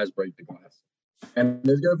watch you guys break the glass. And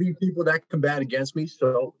there's gonna be people that combat against me.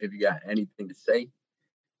 So if you got anything to say,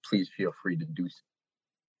 please feel free to do so.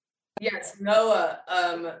 Yes, Noah.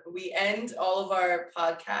 We end all of our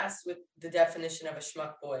podcasts with the definition of a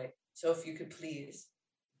schmuck boy. So if you could please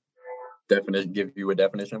give you a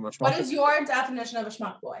definition of a schmuck boy. What is your definition of a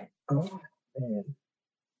schmuck boy? Oh, man.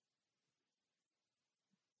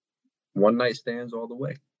 One night stands all the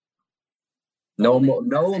way. No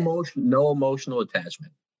emotional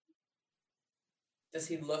attachment. Does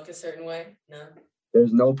he look a certain way? No.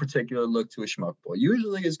 There's no particular look to a schmuck boy.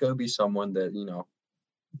 Usually it's going to be someone that, you know,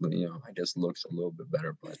 I guess looks a little bit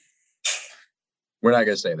better, but we're not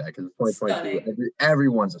going to say that because it's 2022.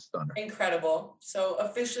 Everyone's a stunner. Incredible. So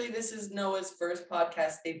officially this is Noah's first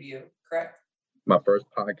podcast debut, correct? My first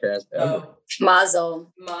podcast ever. Oh.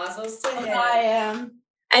 Mazel. Mazel's to him. I am.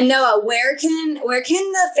 And Noah, where can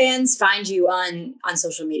the fans find you on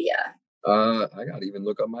social media? I gotta even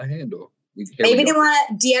look up my handle. Maybe they want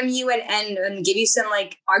to DM you and give you some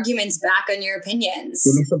like arguments back on your opinions.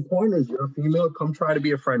 Give me some pointers. You're a female. Come try to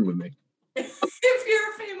be a friend with me. If you're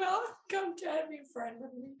a female, come try to be a friend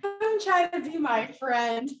with me. Come try to be my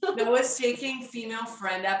friend. Noah's taking female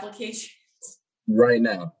friend applications right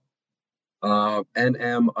now.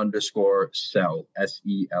 NM_Sell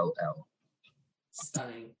SELL.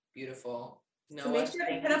 Stunning, beautiful. Noah, So make sure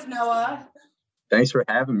to hit up Noah. Thanks for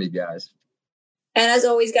having me, guys. And as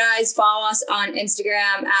always, guys, follow us on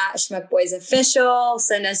Instagram at schmuckboysofficial.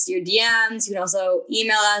 Send us your DMs. You can also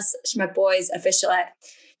email us,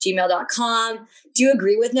 schmuckboysofficial@gmail.com. Do you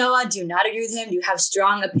agree with Noah? Do you not agree with him? Do you have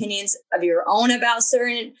strong opinions of your own about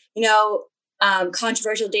certain,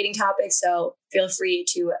 controversial dating topics? So feel free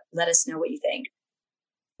to let us know what you think.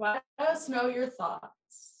 Let us know your thoughts.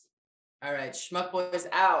 All right, Schmuck Boys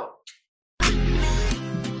out.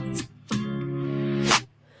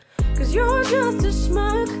 Cause you're just a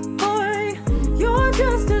schmuck boy. You're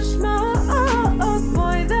just a schmuck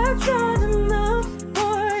boy. That's not enough,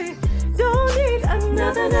 boy. Don't need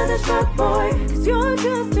another schmuck boy. Cause you're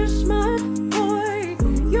just a schmuck boy.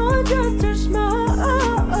 You're just a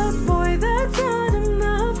schmuck boy. That's not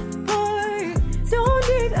enough, boy. Don't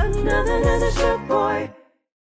need another schmuck boy.